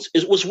rituals.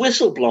 It was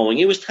whistleblowing.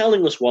 He was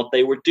telling us what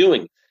they were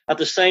doing. At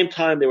the same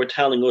time they were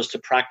telling us to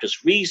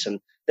practice reason,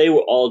 they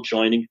were all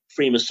joining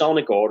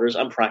Freemasonic orders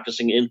and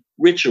practicing in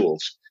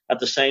rituals. At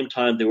the same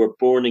time they were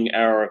burning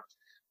our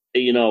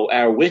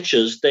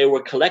witches. They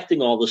were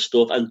collecting all this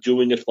stuff and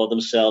doing it for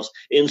themselves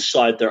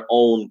inside their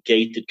own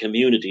gated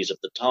communities at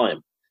the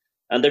time.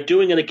 And they're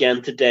doing it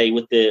again today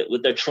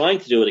they're trying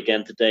to do it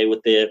again today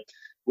with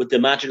the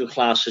magical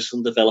class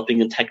system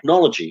developing in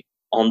technology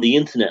on the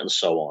internet and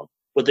so on.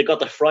 But they got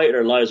the fright of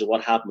their lives of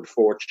what happened with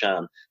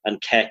 4chan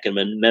and Keck and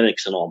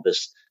Mimics and all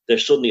this.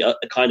 There's suddenly a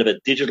kind of a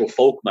digital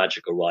folk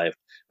magic arrived.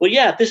 But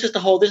yeah, this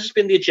has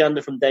been the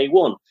agenda from day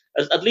one.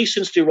 At least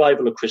since the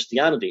arrival of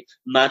Christianity,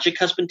 magic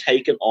has been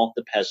taken off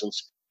the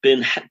peasants,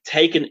 been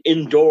taken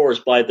indoors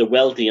by the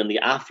wealthy and the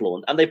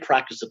affluent, and they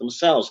practice it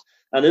themselves.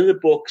 And in the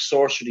book,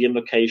 Sorcery, the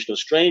Invocation of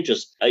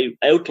Strangeness, I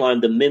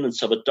outlined the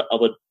minutes of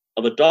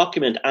a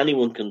document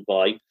anyone can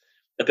buy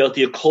about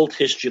the occult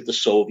history of the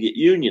Soviet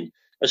Union.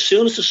 As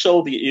soon as the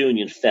Soviet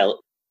Union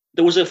fell,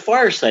 there was a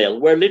fire sale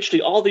where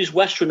literally all these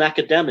Western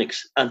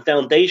academics and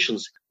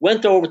foundations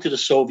went over to the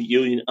Soviet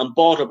Union and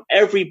bought up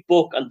every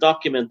book and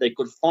document they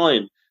could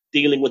find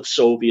dealing with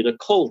Soviet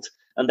occult,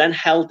 and then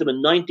held them in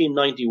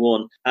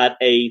 1991 at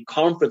a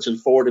conference in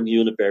Fordham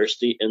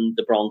University in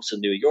the Bronx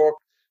in New York,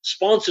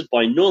 sponsored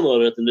by none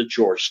other than the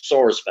George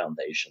Soros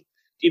Foundation.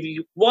 If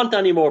you want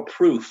any more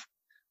proof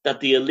that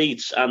the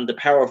elites and the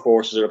power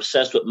forces are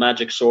obsessed with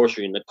magic,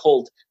 sorcery, and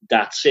occult,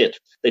 that's it.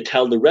 They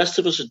tell the rest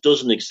of us it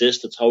doesn't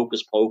exist, it's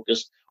hocus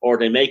pocus, or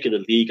they make it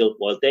illegal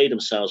while they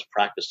themselves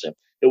practice it.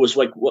 It was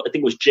like, I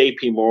think it was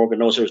J.P. Morgan,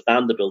 no, it was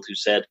Vanderbilt, who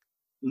said,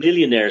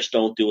 millionaires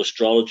don't do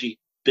astrology,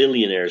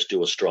 billionaires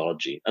do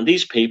astrology. And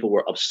these people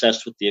were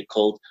obsessed with the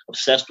occult,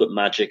 obsessed with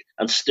magic,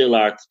 and still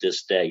are to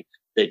this day.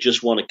 They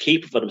just want to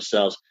keep it for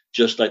themselves,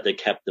 just like they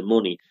kept the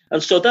money.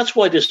 And so that's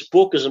why this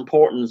book is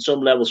important in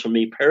some levels for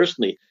me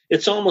personally.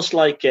 It's almost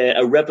like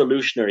a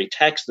revolutionary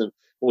text, and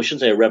we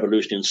shouldn't say a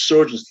revolutionary,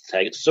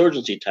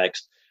 insurgency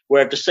text,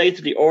 where to say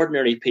to the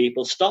ordinary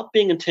people, stop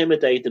being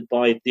intimidated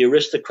by the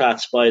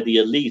aristocrats, by the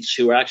elites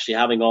who are actually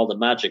having all the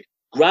magic.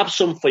 Grab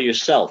some for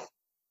yourself.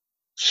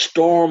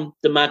 Storm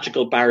the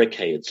magical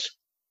barricades.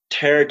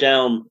 Tear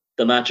down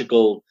the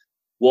magical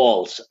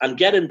walls and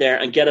get in there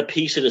and get a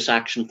piece of this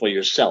action for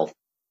yourself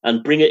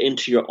and bring it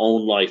into your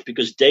own life,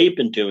 because they've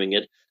been doing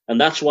it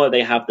and that's why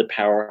they have the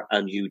power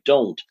and you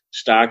don't.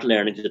 Start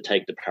learning to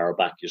take the power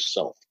back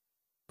yourself.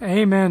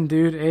 Amen,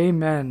 dude.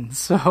 Amen.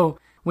 So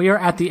we are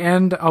at the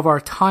end of our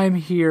time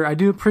here. I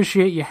do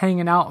appreciate you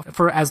hanging out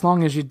for as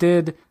long as you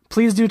did.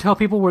 Please do tell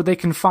people where they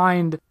can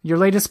find your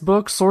latest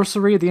book,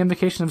 Sorcery, the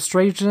Invocation of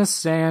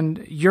Strangeness,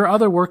 and your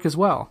other work as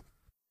well.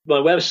 My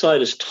website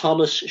is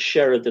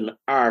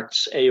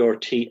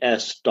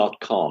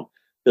thomassheridanarts.com.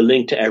 The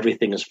link to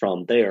everything is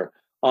from there.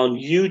 On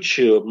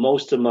YouTube,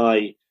 most of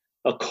my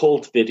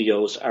occult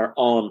videos are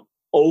on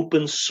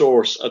Open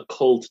Source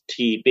Occult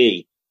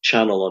TV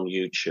channel on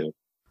YouTube.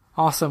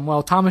 Awesome.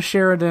 Well, Thomas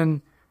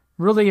Sheridan,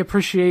 really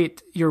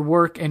appreciate your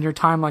work and your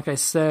time, like I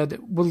said.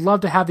 Would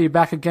love to have you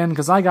back again,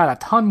 because I got a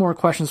ton more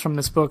questions from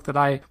this book that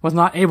I was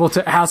not able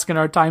to ask in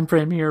our time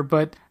frame here,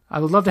 but I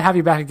would love to have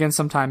you back again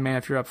sometime, man,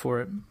 if you're up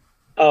for it.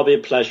 It'll be a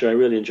pleasure. I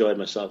really enjoyed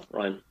myself,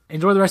 Ryan.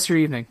 Enjoy the rest of your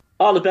evening.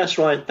 All the best,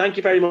 Ryan. Thank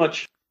you very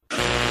much.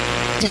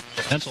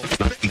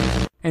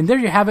 And there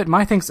you have it.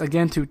 My thanks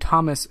again to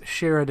Thomas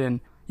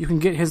Sheridan. You can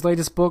get his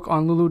latest book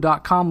on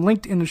lulu.com,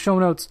 linked in the show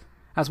notes,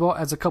 as well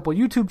as a couple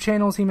YouTube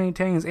channels he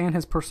maintains and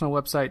his personal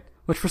website,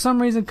 which for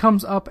some reason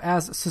comes up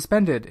as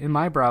suspended in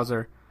my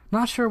browser.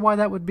 Not sure why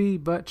that would be,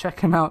 but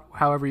check him out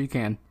however you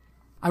can.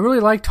 I really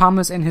like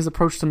Thomas and his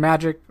approach to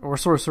magic, or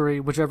sorcery,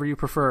 whichever you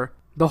prefer.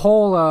 The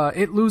whole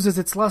it loses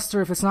its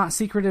luster if it's not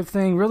secretive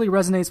thing really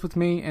resonates with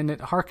me, and it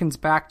harkens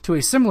back to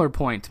a similar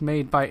point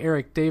made by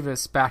Eric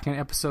Davis back in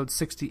episode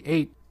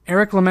 68.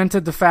 Eric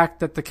lamented the fact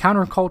that the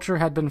counterculture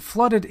had been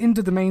flooded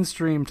into the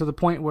mainstream to the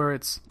point where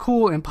it's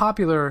cool and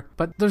popular,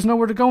 but there's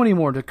nowhere to go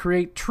anymore to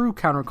create true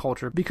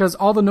counterculture, because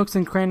all the nooks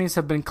and crannies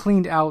have been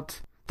cleaned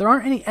out. There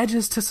aren't any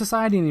edges to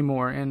society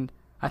anymore, and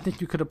I think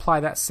you could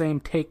apply that same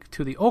take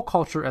to the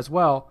occulture as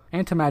well,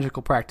 and to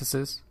magical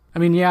practices. I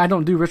mean, yeah, I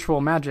don't do ritual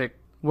magic.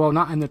 Well,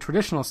 not in the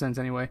traditional sense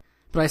anyway.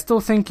 But I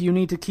still think you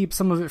need to keep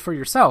some of it for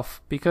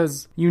yourself,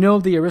 because you know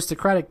the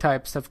aristocratic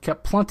types have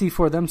kept plenty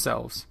for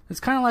themselves.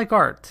 It's kind of like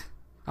art.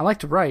 I like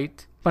to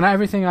write, but not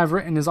everything I've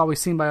written is always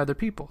seen by other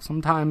people.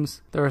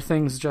 Sometimes there are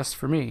things just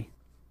for me.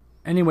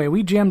 Anyway,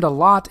 we jammed a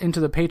lot into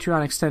the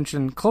Patreon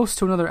extension, close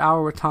to another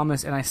hour with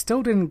Thomas, and I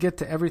still didn't get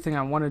to everything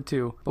I wanted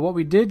to. But what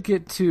we did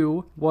get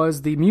to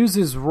was the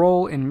Muse's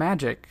role in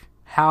magic,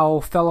 how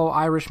fellow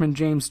Irishman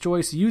James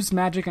Joyce used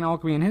magic and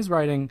alchemy in his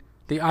writing,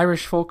 the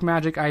Irish folk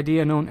magic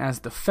idea known as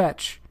the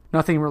fetch.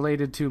 Nothing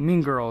related to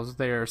Mean Girls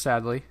there,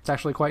 sadly. It's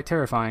actually quite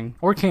terrifying,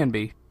 or can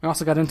be. We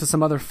also got into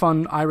some other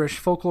fun Irish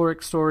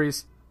folkloric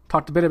stories,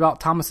 talked a bit about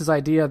Thomas's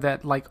idea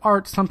that, like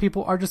art, some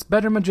people are just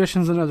better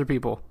magicians than other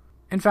people.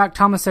 In fact,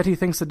 Thomas said he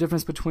thinks the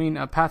difference between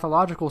a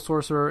pathological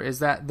sorcerer is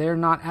that they're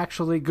not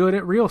actually good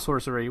at real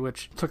sorcery,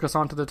 which took us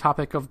onto the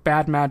topic of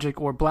bad magic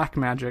or black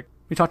magic.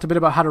 We talked a bit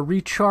about how to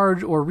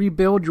recharge or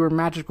rebuild your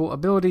magical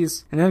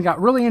abilities, and then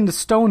got really into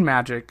stone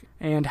magic,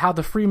 and how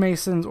the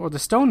Freemasons or the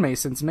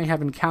stonemasons may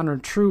have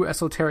encountered true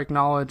esoteric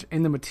knowledge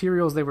in the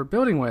materials they were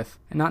building with,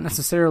 and not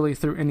necessarily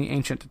through any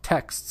ancient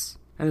texts.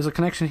 And there's a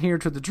connection here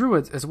to the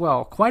Druids as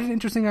well. Quite an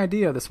interesting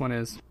idea, this one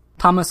is.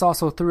 Thomas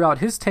also threw out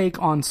his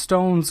take on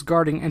stones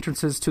guarding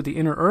entrances to the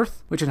inner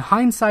earth, which in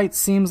hindsight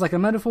seems like a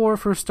metaphor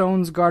for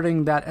stones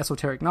guarding that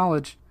esoteric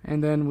knowledge.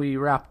 And then we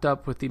wrapped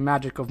up with the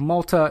magic of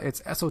Malta,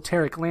 its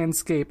esoteric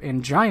landscape,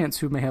 and giants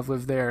who may have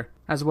lived there,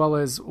 as well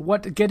as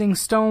what getting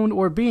stoned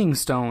or being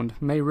stoned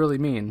may really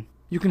mean.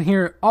 You can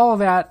hear all of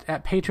that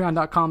at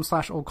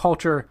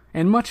patreon.com/occulture,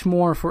 and much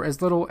more for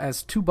as little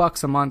as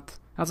 $2 a month.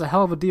 That's a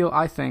hell of a deal,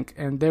 I think,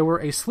 and there were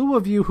a slew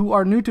of you who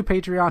are new to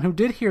Patreon who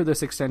did hear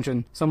this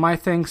extension, so my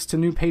thanks to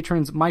new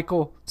patrons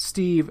Michael,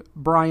 Steve,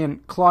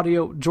 Brian,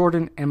 Claudio,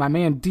 Jordan, and my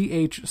man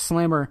DH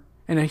Slammer,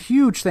 and a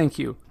huge thank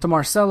you to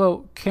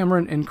Marcelo,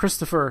 Cameron, and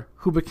Christopher,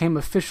 who became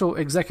official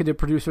executive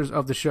producers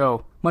of the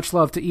show. Much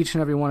love to each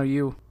and every one of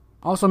you.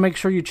 Also, make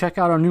sure you check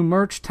out our new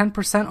merch,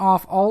 10%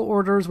 off all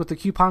orders with the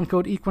coupon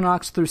code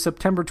Equinox through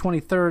September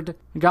 23rd.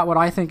 We got what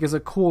I think is a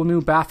cool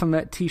new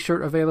Baphomet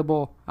t-shirt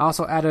available. I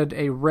also added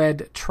a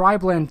red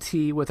tri-blend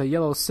tee with a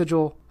yellow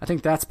sigil. I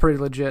think that's pretty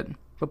legit.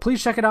 But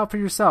please check it out for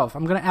yourself.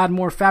 I'm going to add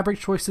more fabric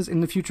choices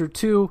in the future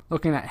too,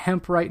 looking at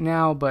hemp right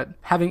now, but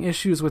having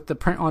issues with the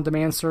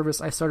print-on-demand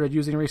service I started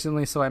using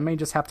recently, so I may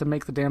just have to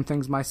make the damn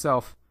things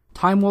myself.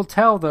 Time will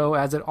tell, though,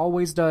 as it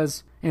always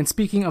does. And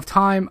speaking of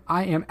time,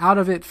 I am out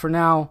of it for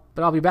now,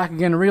 but I'll be back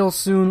again real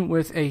soon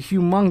with a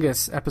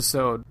humongous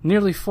episode.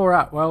 Nearly 4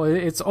 hours. Well,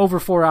 it's over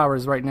 4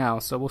 hours right now,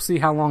 so we'll see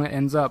how long it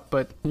ends up,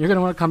 but you're going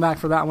to want to come back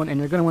for that one, and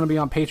you're going to want to be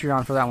on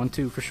Patreon for that one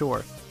too, for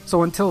sure.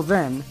 So until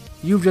then,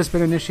 you've just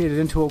been initiated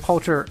into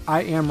OCCULTURE.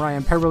 I am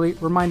Ryan Peverly,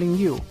 reminding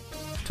you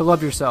to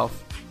love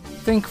yourself,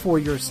 think for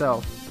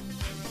yourself,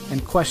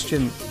 and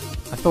question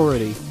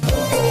authority.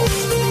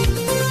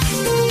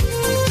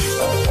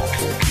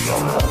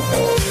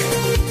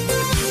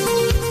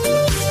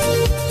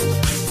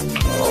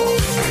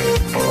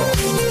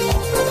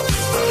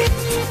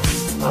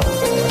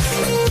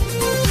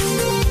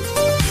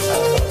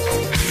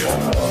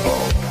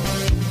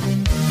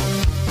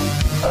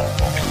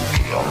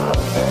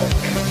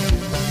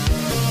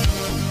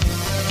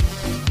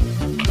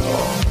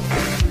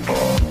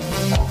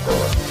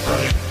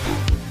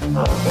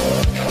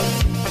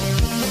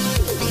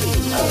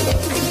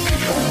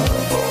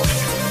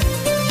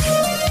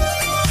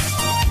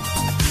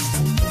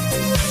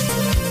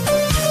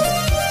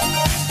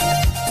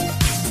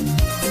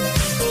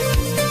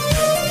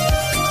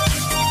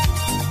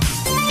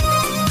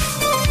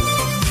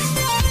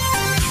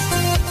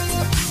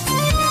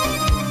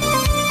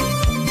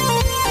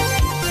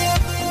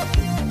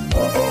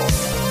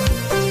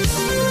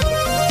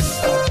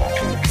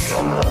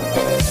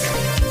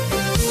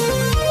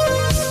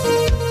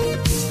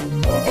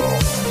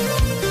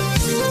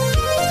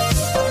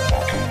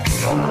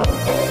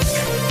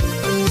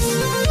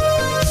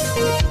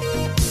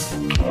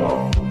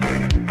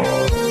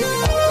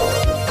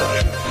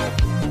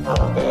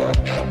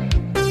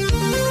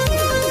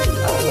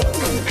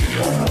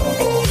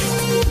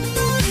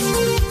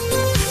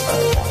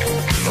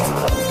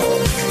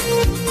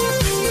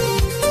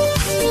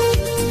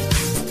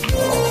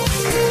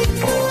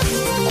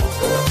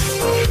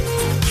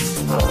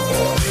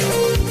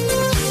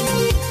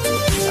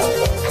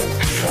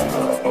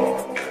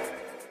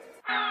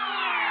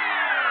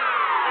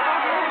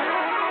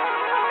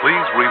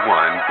 Please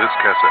rewind this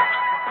cassette.